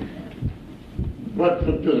 But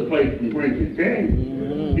to the place from whence it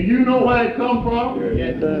came. Do you know where it come from?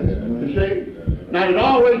 Yes, sir. You see? Now there's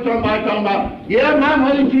always somebody talking about, yeah, my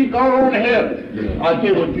mother, she's gone on to heaven. I tell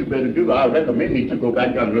you what you better do. I recommend you to go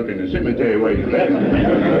back down and look in the cemetery where you left.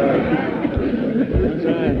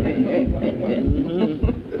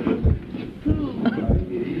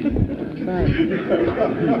 That's right.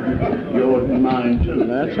 Yours and mine too.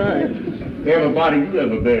 That's right. Everybody you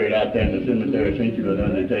ever buried out there in the cemetery since you was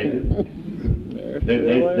undertaken,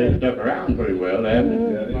 they stuck around pretty well,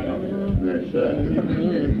 haven't they? That's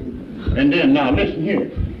and then now listen here.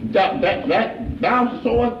 Thou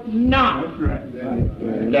sawest not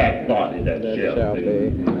that body that shall be.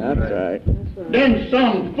 That's right. Then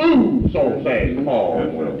some food, so says Paul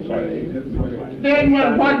will say. Then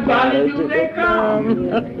when what body do they come?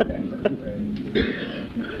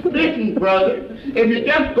 Listen, brother, if you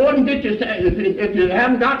just go and get yourself, if you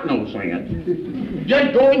haven't got no sense,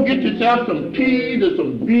 just go and get yourself some peas or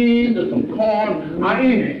some beans or some corn or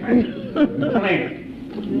anything. Plant.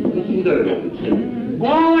 Listen to it. Go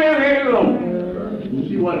on there alone. You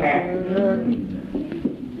see what happens.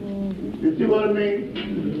 You see what I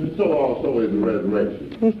mean? So also is the resurrection.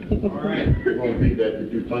 All right. It's going to be that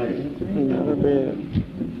you plan.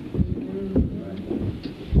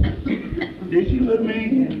 Did you see what I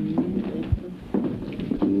mean?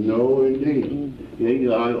 No, indeed. Here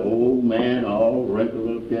you are, old man, all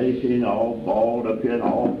wrinkled up here, all bald up here,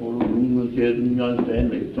 all full of rheumatism, you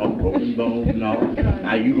understand? There's some broken bones and all.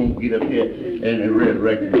 Now you gonna get up here and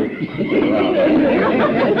resurrect you.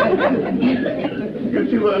 You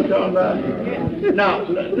see what I'm talking about? Now,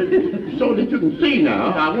 so that you can see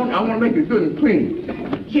now, I want to make it good and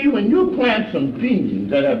clean. See, when you plant some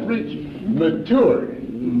beans that have reached maturity,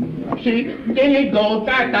 see, then it goes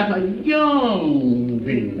back. That's a young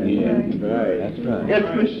bean. Yeah, that's right. That's right. It's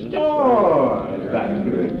restored back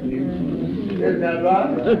to it. Isn't that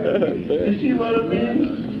right? You see what I mean?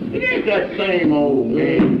 It ain't that same old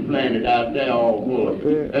man planted out there all full.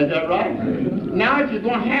 Is that right? Now if you're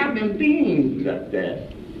going to have them beans up there,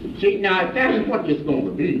 see, now if that's what it's going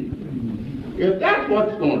to be, if that's what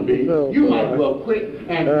it's going to be, you might as well quit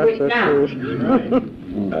and quit now.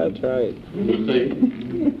 That's right. You see?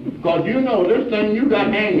 Because you know this thing you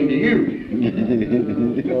got hanging to you.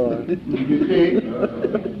 You see?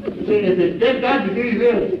 See, if it's just got to be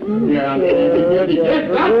this, yeah, if it's just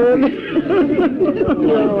got to be.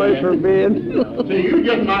 Always forbid. See, you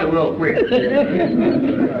just might as well quit.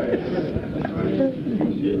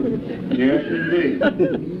 Yes, indeed.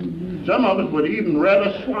 Some of us would even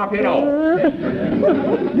rather swap it off.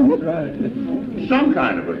 Some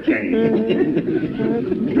kind of a change.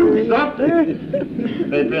 Do something.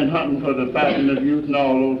 They've been hunting for the fashion of youth and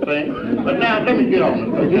all those things. But now let me get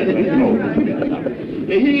on the subject.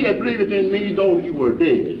 He that believeth in me, though he were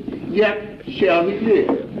dead, yet shall he live.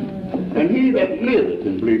 And he that liveth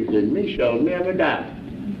and believeth in me shall never die.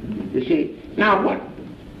 You see, now what?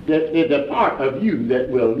 The part of you that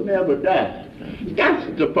will never die. That's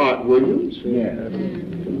the part, Williams. Yeah.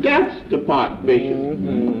 That's the part,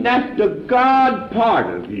 Bishop. That's the God part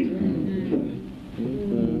of you.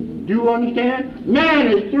 Do you understand? Man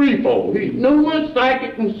is threefold. He's pneuma,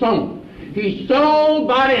 psychic, and soma. He's soul,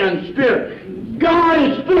 body, and spirit. God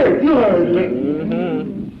is spirit. You heard me.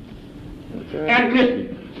 And listen,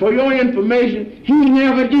 for your information, he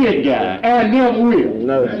never did die and never will.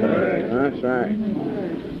 No, sir. That's right.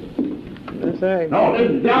 That's right. No, this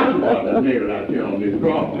is Joshua that's nailed out here on this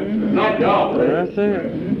cross. Not Yahweh. That's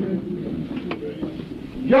it.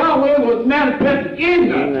 Yahweh was manifested in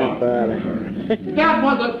that body. That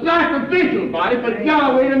was a sacrificial body for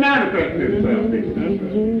Yahweh to manifest himself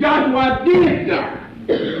in. Joshua did die.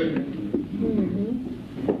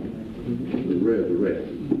 The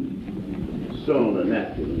resurrected, sown a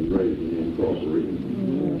natural and raised him in Costa Rica.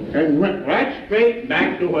 And went right straight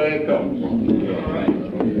back to where it comes from.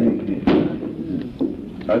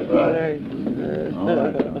 That's right.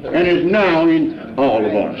 And is now in all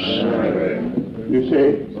of us. You see?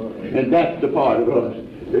 And that's the part of us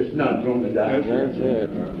that's not going to die. That's it.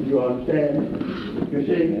 You understand? You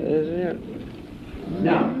see? That's it.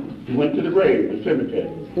 Now, he went to the grave, the cemetery.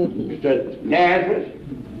 He said, Lazarus,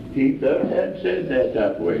 he had said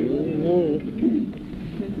that way.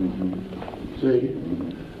 See?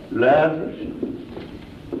 Lazarus,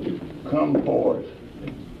 come forth.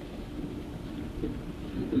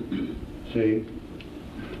 See?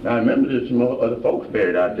 Now remember there's some other folks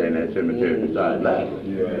buried out there in that cemetery besides Lazarus.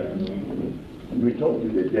 Yeah. We told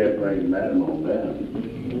you that death brings madam on down.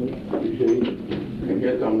 You see? And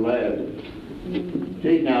here comes Lazarus.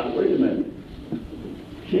 See, now wait a minute.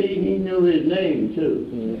 See, he knew his name too.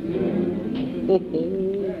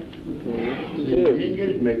 See, he didn't get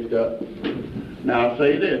it mixed up. Now I'll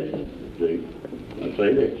say this. See? I'll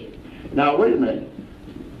say this. Now wait a minute.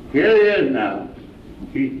 Here he is now.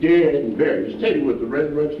 He's dead and buried. He said he was the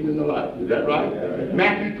resurrection and the life. Is that right? Yeah.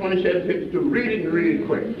 Matthew 27:52. Read it and read it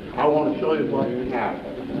quick. I want to show you what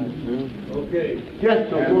happened. Okay. Just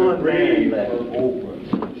the one grave was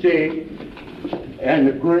open. See? And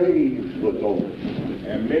the grave was open.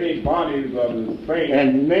 And many bodies of the saints.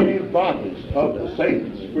 And many bodies of the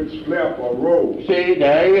saints. Which slept or rose. See,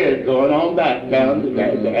 there he is, going on back down to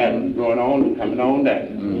that, Adam, going on and coming on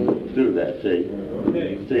down. Through that, see?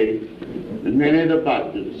 Okay. See? And many of the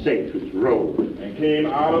bodies of the saints which rose. And came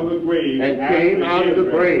out of the grave. And came out of the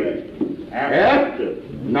grave. After,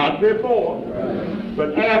 not before,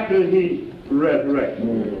 but after he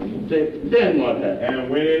resurrected. See, then what happened? And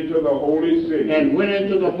went into the holy city. And went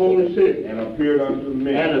into the holy city. And appeared unto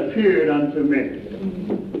men. And appeared unto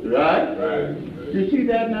men. Right? Right. You see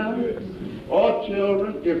that now? Yes. Oh,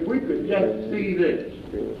 children, if we could just see this.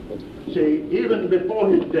 See, even before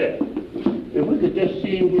his death, if we could just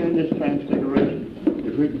see him here in this transfiguration,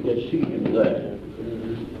 if we could just see him there,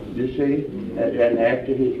 you see, and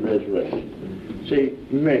after his resurrection. See,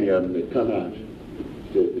 many of them that come out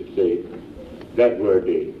to say that word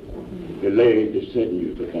there, the lady to send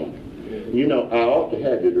you upon. You know, I ought to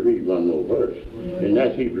have you to read one more verse, and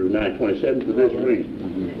that's Hebrews 9:27 for this reason.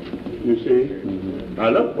 You see? Now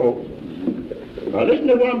look, folks. Now listen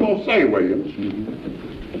to what I'm going to say, Williams.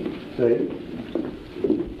 See?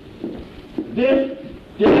 This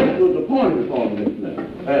death was appointed upon this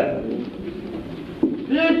man.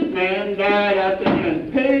 This man died after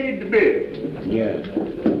and paid the bill. Yeah.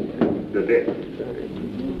 The death.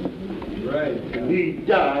 Right. He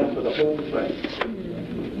died for the whole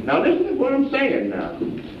thing. Now listen to what I'm saying now.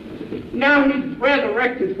 Now he's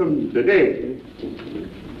resurrected from the dead.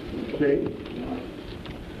 See?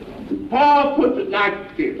 Paul puts it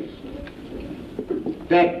like this.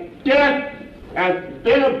 That death has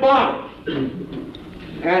been abolished.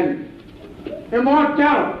 And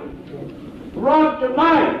immortality brought to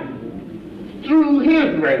life through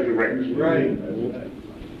his resurrection. Right.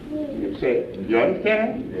 You see, you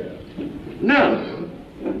understand? Yeah. Now,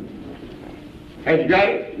 have you got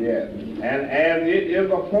it? Yes. And as it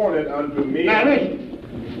is appointed unto me. Now listen.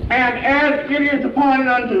 And as it is appointed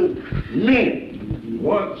unto men.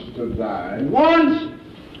 Once to die. Once,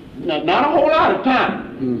 not a whole lot of time.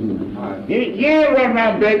 You ain't run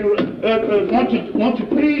around begging, won't you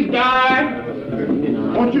please die?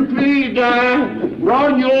 Won't you please die?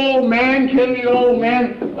 Run your old man, kill your old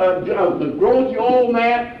man, gross your old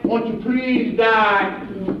man. Won't you please die?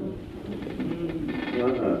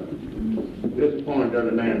 This point that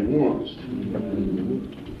a man wants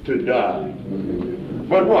to die.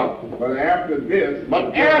 But what? But after this.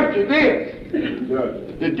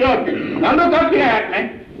 The judgment. Now look up here at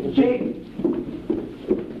me. See?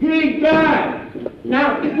 He died.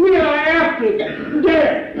 Now we are after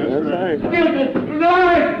death. That's right. This is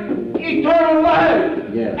life, eternal life.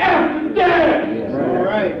 Yes. After death. Yes. All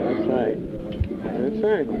right. That's right. That's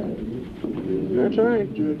right. That's right.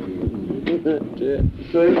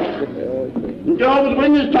 See? Jehovah's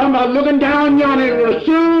Witness talking about looking down yonder, it will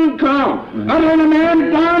soon come. I know the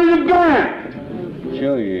man down in the ground.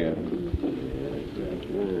 Sure you.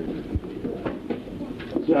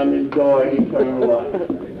 Some enjoy eternal life.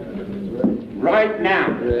 Right now.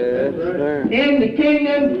 Yes, sir. In the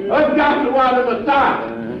kingdom of Joshua the Messiah.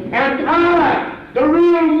 And I, the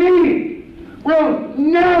real me, will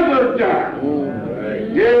never die.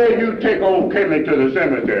 Yeah, you take old Kinley to the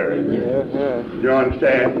cemetery. You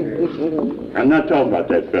understand? I'm not talking about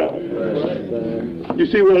that fella. You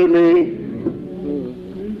see what I mean?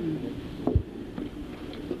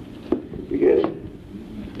 You get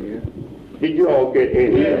it? Did you all get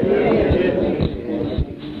in?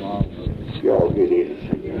 You all get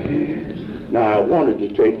in. Now I wanted to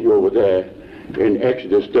take you over there in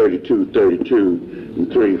Exodus 32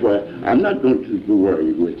 and 3. Where I'm not going to worry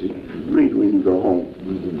you with it. Read when you go home.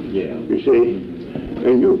 Yeah. You see?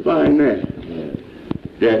 And you'll find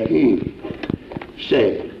that he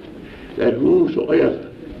said that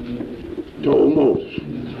whosoever told Moses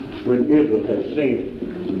when Israel had sinned.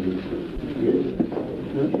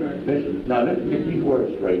 Listen, now let's get these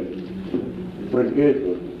words straight. When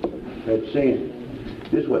Israel had sinned,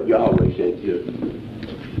 this is what Yahweh said to him.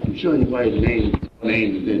 I'm showing you why his name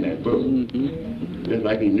is in that book. Just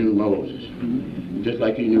like he knew Moses. Just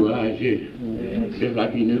like he knew Isaiah. Just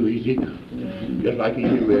like he knew Ezekiel. Just like he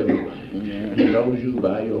knew everyone. He knows you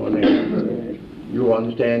by your name. You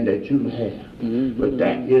understand that you have. But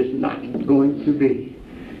that is not going to be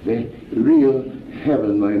the real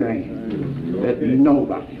heavenly name. That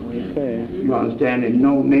nobody. You understand that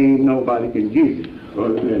no name nobody can give you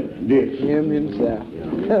other than this. Him himself.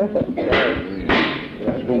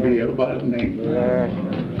 That's going to be everybody's name.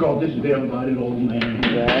 Because this is everybody's old name.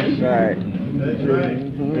 That's right. That's right.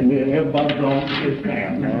 And then everybody belongs to this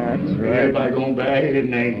family. That's right. Everybody going to bear his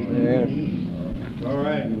name. Yes. All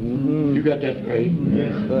right. You got that straight?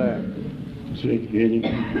 Yes, sir. See, you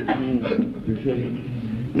see?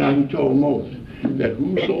 Now he told Moses that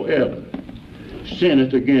whosoever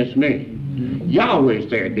sinneth against me, Yahweh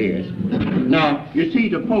said this. Now, you see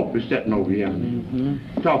the Pope is sitting over here,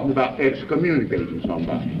 talking about excommunicating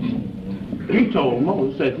somebody. He told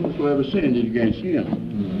Moses that whosoever sinned against him,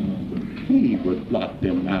 he would blot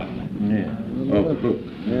them out of the book,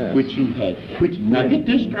 which he had. Now get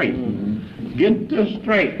this straight. Get this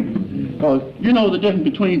straight. Because you know the difference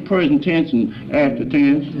between present tense and after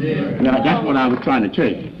tense? Now that's what I was trying to tell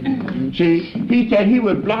you. See, he said he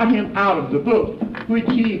would blot him out of the book, which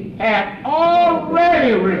he had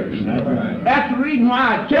already written. That's the reason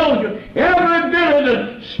why I told you every bit of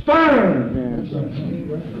the sperm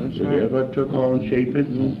that ever took on shape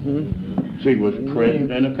and see, was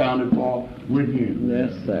present and accounted for with him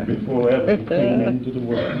before ever he came into the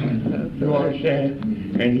world. You understand?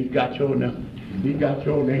 And he got your name. He got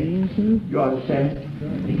your name. You understand?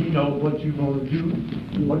 And he knows what you're going to do,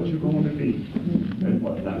 what you're going to be, and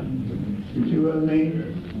what not. You see what I mean?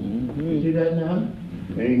 You see that now?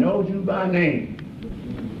 And he knows you by name.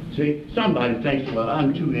 See, somebody thinks, well,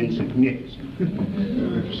 I'm too insignificant.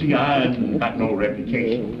 See, I ain't got no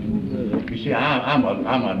reputation. You see, I'm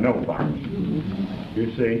a nobody.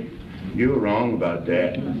 You see, you're wrong about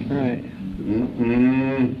that. Right.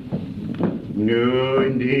 No,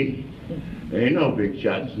 indeed. There ain't no big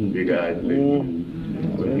shots and big eyes.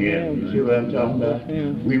 But yeah, you see what I'm talking about?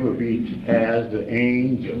 We will be as the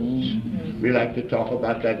angels. We like to talk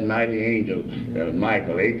about that mighty angel,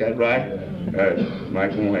 Michael. Ain't that right?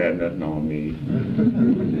 Michael won't have nothing on me.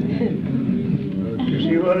 You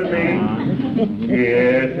see what I mean?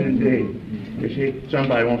 Yes, indeed. You see,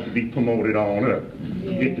 somebody wants to be promoted on up,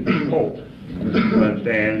 get to be Pope. You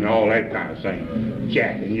understand? And all that kind of thing.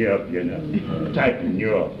 Jacking you up, you know, typing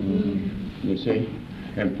you up. You see?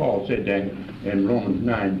 And Paul said that in Romans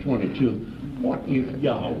 9:22. What if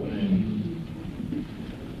Yahweh,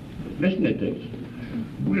 listen to this,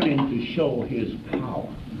 willing to show his power,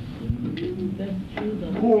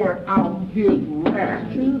 pour out his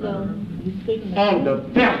wrath on the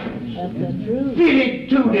vessels That's the truth. fitted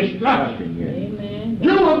to destruction. Amen.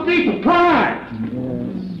 You will be surprised.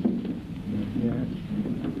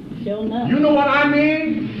 Sure enough. You know what I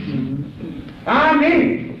mean? I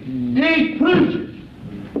mean, these preachers,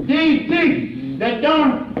 these teachers that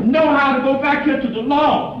don't know how to go back here to the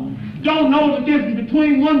law, don't know the difference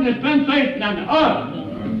between one dispensation and the other.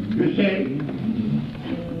 You see?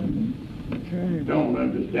 Don't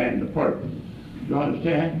understand the purpose. You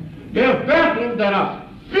understand? They're vessels that are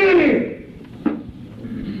fitted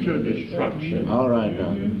to destruction. All right,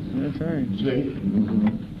 Doctor. That's right. See?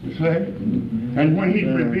 You see? And when he's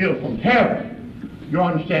revealed from heaven, you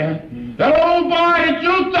understand? That old boy that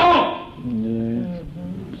you thought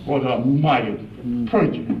was a mighty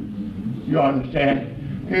preacher. You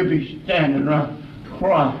understand? He'll be standing around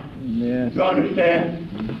crying. Yes. You understand?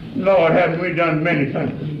 Lord, haven't we done many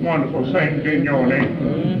wonderful things in your name?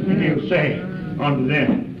 And he'll say unto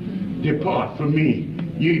them, depart from me,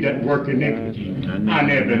 ye that work iniquity. I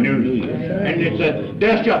never knew you. And it said,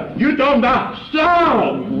 that's you talking about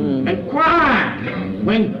sorrow and crying.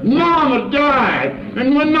 When mama died,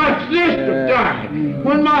 and when my sister died,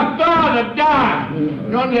 when my father died,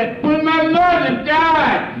 when my mother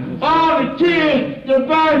died, all the tears, the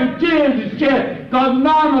burning tears is shed, because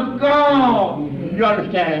mama's gone. You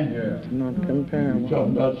understand? It's not comparable.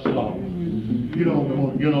 Talking about sorrow. You don't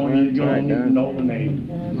know, you don't even know the name.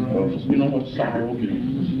 You know what sorrow is.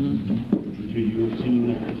 Until you've seen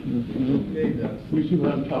that. You see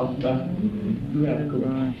what I'm talking about? You have to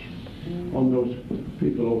go on those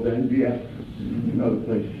people over there in Biafra and other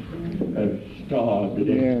places that are starved to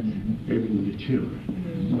death, even the children.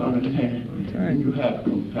 You understand? And you have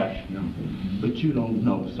compassion on them. But you don't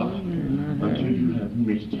know sorrow until you have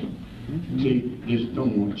missed it. See, there's no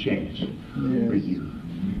more chance for you.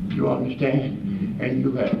 You understand? And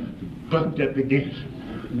you have bucked up against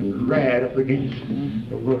and ran up against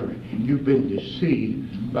the word. You've been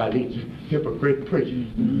deceived by these hypocrite preachers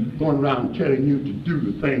going around telling you to do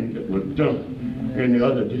the things that were done in the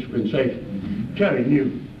other dispensation. Telling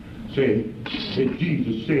you, say, that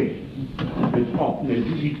Jesus said, it's often as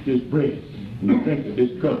you eat this bread and you drink of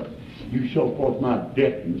this cup, you show forth my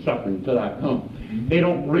death and suffering until I come. They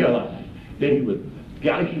don't realize that he was,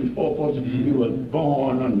 Galatians 4:4, he was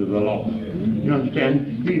born under the law. You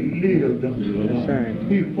understand? He lived under the law.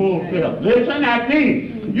 He fulfilled. Listen at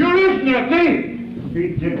me. You listen at me.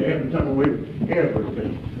 He did everything away with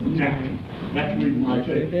everything. Natural. That's the reason why I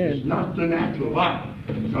say it's not the natural life.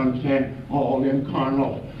 You understand? All them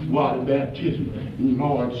carnal, water baptism, and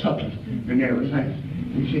Lord's Supper, and everything.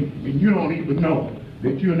 You see, and you don't even know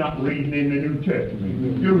that you're not reading in the New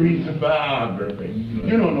Testament. You're reading the biography.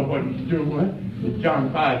 You don't know what he's doing. John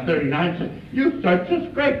 5:39 says, you search the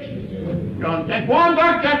scriptures. You understand? Going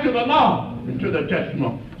back there to the law and to the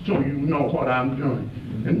testimony, so you know what I'm doing.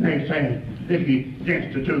 And they saying that he's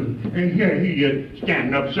instituting. And here he is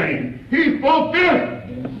standing up saying, he's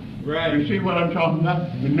fulfilled. Right. You see what I'm talking about?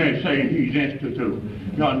 And they're saying he's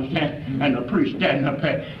instituted. You understand? And the priest standing up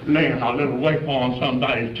there laying a little wafer on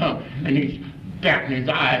somebody's tongue, and he's dapping his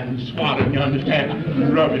eyes and swallowing, you understand?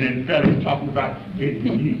 And rubbing his belly, talking about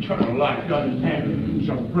eternal life, you understand?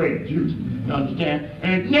 Some great juice, you understand?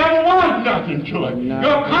 And it never was nothing to it. No.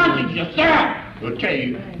 Your conscience yourself will tell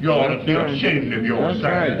you you ought to feel ashamed of yourself.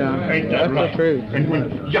 Right, ain't that right? And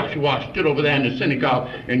when Joshua stood over there in the synagogue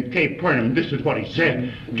in Capernaum, this is what he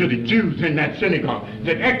said to the Jews in that synagogue. He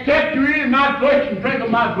said, except you eat of my flesh and drink of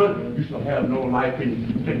my blood, you shall have no life in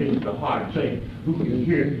you. That is the heart saying, who is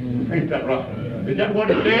here? Ain't that right? Is that what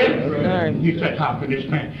he said? Right. He said, how can this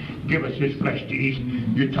man give us his flesh to eat?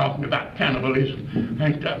 You're talking about cannibalism.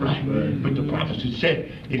 Ain't that right? But the prophecy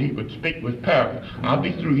said that he would speak with parables. I'll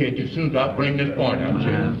be through here just as soon as I bring this point out to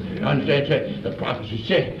you. Understand? The prophecy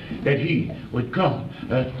said that he would come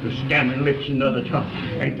with stammering lips and other tongue.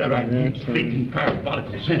 Ain't that right? He'd speak in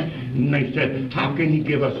parabolical sense. And they said, how can he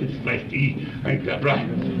give us his flesh to eat? Ain't that right?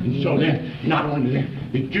 And so then, not only that,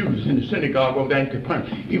 the Jews in the synagogue over there in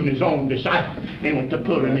Capernaum, even his own disciples, they went to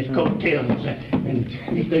pull in his coattail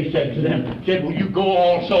and they said to them, will you go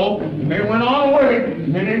also? And they went on away,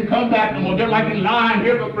 and they didn't come back no more. They're like a lying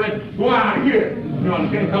hypocrite. Go out of here. You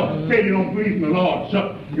understand? Say you don't believe in the Lord's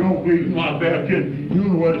Supper. You don't believe in my baptism. You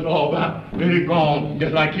know what it's all about. They're gone,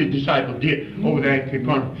 just like his disciples did over there in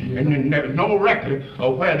Capernaum. And then there's no record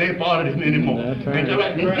of where they followed him anymore. That's right.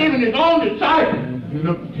 And even his own disciples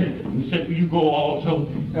looked at him and said, will you go also?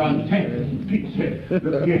 You understand? Peter said,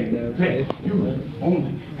 look again. Say, you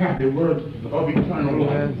only have the words of eternal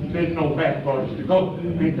life. There's no back for us to go.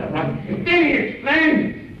 Ain't that right? And then he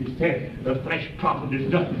explained. He said, the flesh profit is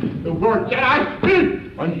done. The words that I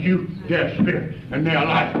speak unto you their spirit and their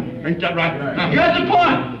life. Ain't that right? Now here's the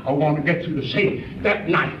point I want to get you to see. That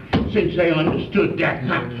night, since they understood that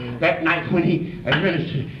night when he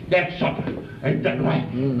administered that supper, ain't that right?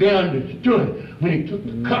 They understood when he took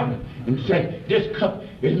the cup and said, this cup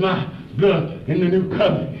is my blood in the new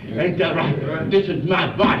covenant. Ain't that right? This is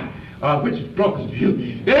my body, which is broken for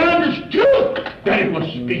you. They understood that he was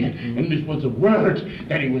speaking, and this was the words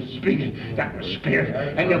that he was speaking that was spirit,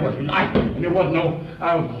 and there was life, and there was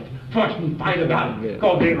no fuss and fight about it,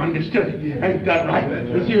 because they understood it. Ain't that right?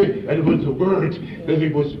 You see, it was the words that he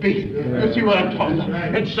was speaking. You see what I'm talking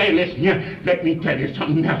about? And say, listen here, let me tell you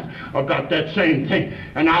something else about that same thing.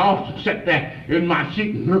 And I often sit there in my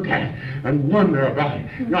seat and look at it and wonder about it.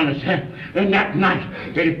 You understand? And that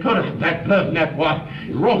night that he put that blood in that water,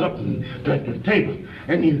 he rose up from the table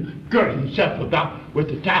and he girded himself about with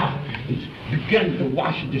the towel and began to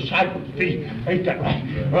wash the disciples' feet. Ain't that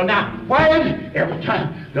right? Well, now, why is it every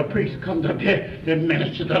time the priest comes up here to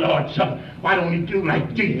minister the Lord's Supper, why don't he do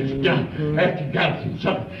like Jesus done after he got some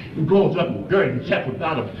supper? He goes up and girded himself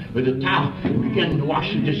about with the towel and began to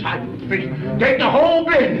wash the disciples' feet. Take the whole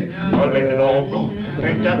business or let it all go.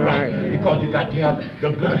 Ain't that right? Because you got to have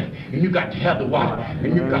the blood, and you got to have the water,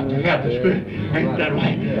 and you got to have the spirit. Ain't that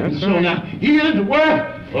right? And so now, he is the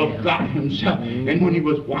word of God himself. And when he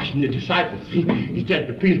was washing the disciples' feet, he said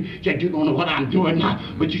to Peter, he said, you don't know what I'm doing now,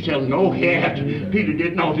 but you shall know hereafter. Peter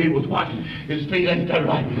didn't know he was washing his feet. Ain't that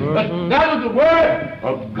right? But that was the word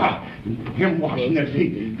of God. Him washing their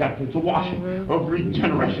feet, that was the washing of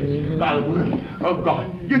regeneration by the word of God.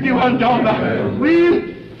 You see what I'm talking about?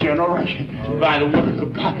 Regeneration by the word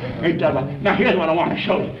of God. Ain't that right? Now here's what I want to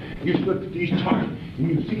show you. You look at these charts, and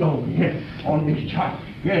you see over here on these charts,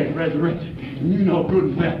 here's resurrected. And you know good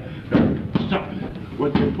and well that something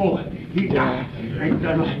was before he died. Ain't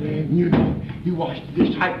that right? And you know he washed the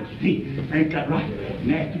disciples' feet. Ain't that right?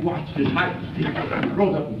 And after he washed the disciples' feet, he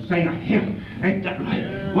rose up and sang a hymn. Ain't that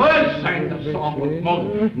right? Well, he sang the song with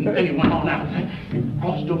Moses. And then he went on out there and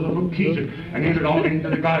crossed over the brook Kidron and entered on into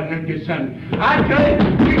the Garden of Gethsemane. I tell you,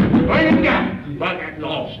 he's going down by that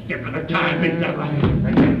lost step at a time. Ain't that right?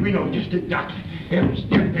 And then we know just exactly every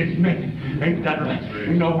step that he's making. Ain't that right?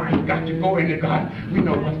 We know why he's got to go in the garden. We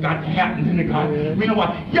know what's got to happen in the garden. We know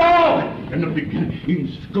what Yahweh in the beginning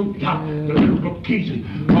he scooped out the little brook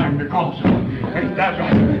Kidron behind the cross. Ain't that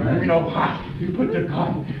right? We know why he put the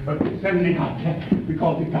garden of Gethsemane out there,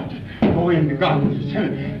 because he got to go in the garden of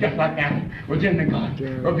Gethsemane, just like Adam was in the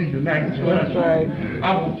garden of Eden. That's right.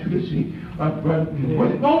 I want you to see, brother,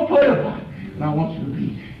 what's no prayer about it. And I want you to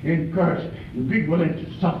be encouraged and be willing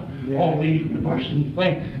to suffer all these reversing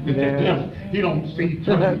things that the devil, he don't see.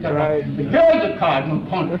 That's right. Here's the cardinal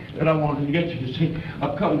point that I wanted to get you to see.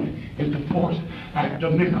 A covenant is the force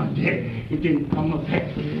after midnight dead. It didn't come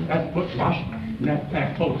effective. That foot washing and that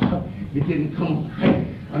Passover stuff, it didn't come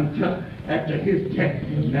effective until after his death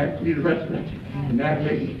and after he resurrected and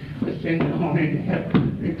after he ascended on into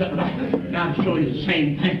heaven. Ain't that right? Now to show you the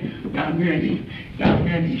same thing down here in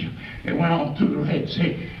Egypt. They went on through the Red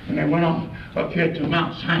Sea, and they went on up here to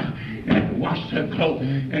Mount Sinai. They had to wash their clothes.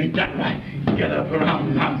 Ain't that right? Get up around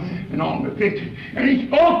the mountain and on the 50. And he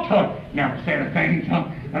spoke to her. Never said a thing to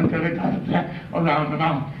them until they got up there around the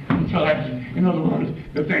mountain. Until that, in other words,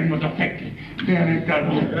 the thing was effective. Then it got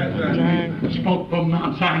right. Spoke from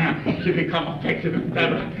Mount Sinai to become effective and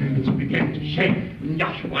better. It began to shake. And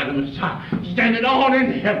Joshua the Messiah standing on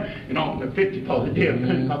in heaven and on the 50th of the day of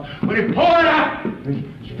Pentecost. When he poured out his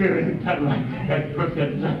spirit in that right,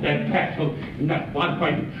 that Passover and that one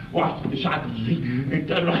fight washed the disciples' feet. Ain't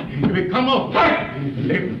that right? It become a fight. And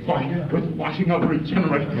they were washed with the washing of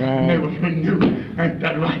regeneration. And they was renewed. Ain't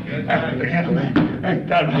that right? After the end of man. Ain't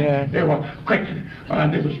that right? Yeah. They were quickened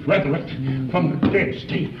and they was resurrected from the dead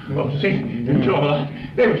state of sin into life.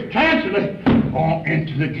 They was translated on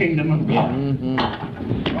into the kingdom of God.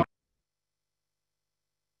 Mm-hmm.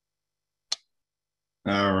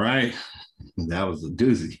 All right. That was a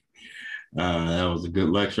doozy. That was a good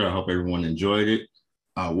lecture. I hope everyone enjoyed it.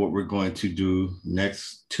 What we're going to do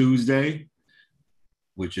next Tuesday,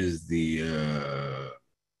 which is the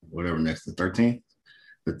the 13th.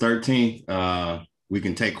 The 13th, we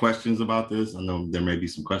can take questions about this. I know there may be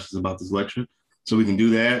some questions about this lecture, so we can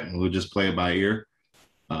do that, and we'll just play it by ear.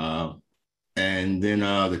 And then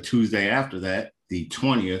the Tuesday after that, the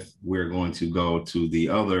 20th, we're going to go to the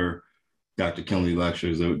other Dr. Kinley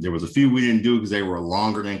lectures. There was a few we didn't do because they were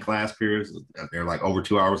longer than class periods. They're like over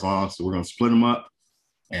 2 hours long, so we're going to split them up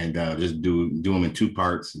and just do them in 2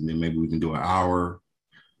 parts, and then maybe we can do an hour,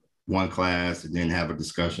 one class, and then have a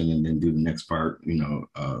discussion, and then do the next part,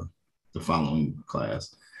 the following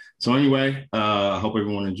class. So anyway, I hope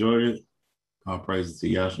everyone enjoyed it. All praises to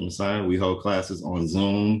Yahshua Messiah. We hold classes on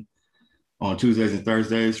Zoom on Tuesdays and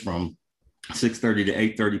Thursdays from 6:30 to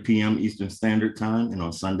 8:30 p.m. Eastern Standard Time, and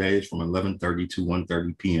on Sundays from 11:30 to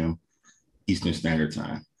 1:30 p.m. Eastern Standard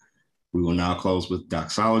Time. We will now close with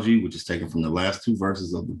doxology, which is taken from the last two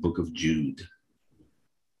verses of the book of Jude.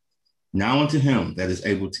 Now unto him that is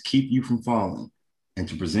able to keep you from falling and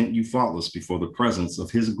to present you faultless before the presence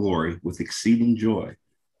of his glory with exceeding joy,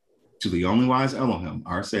 to the only wise Elohim,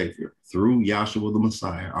 our Savior, through Yahshua the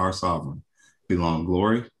Messiah, our Sovereign, belong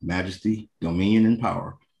glory, majesty, dominion, and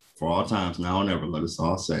power for all times, now and ever. Let us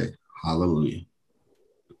all say, hallelujah.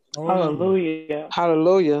 Hallelujah.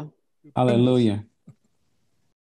 Hallelujah. Hallelujah.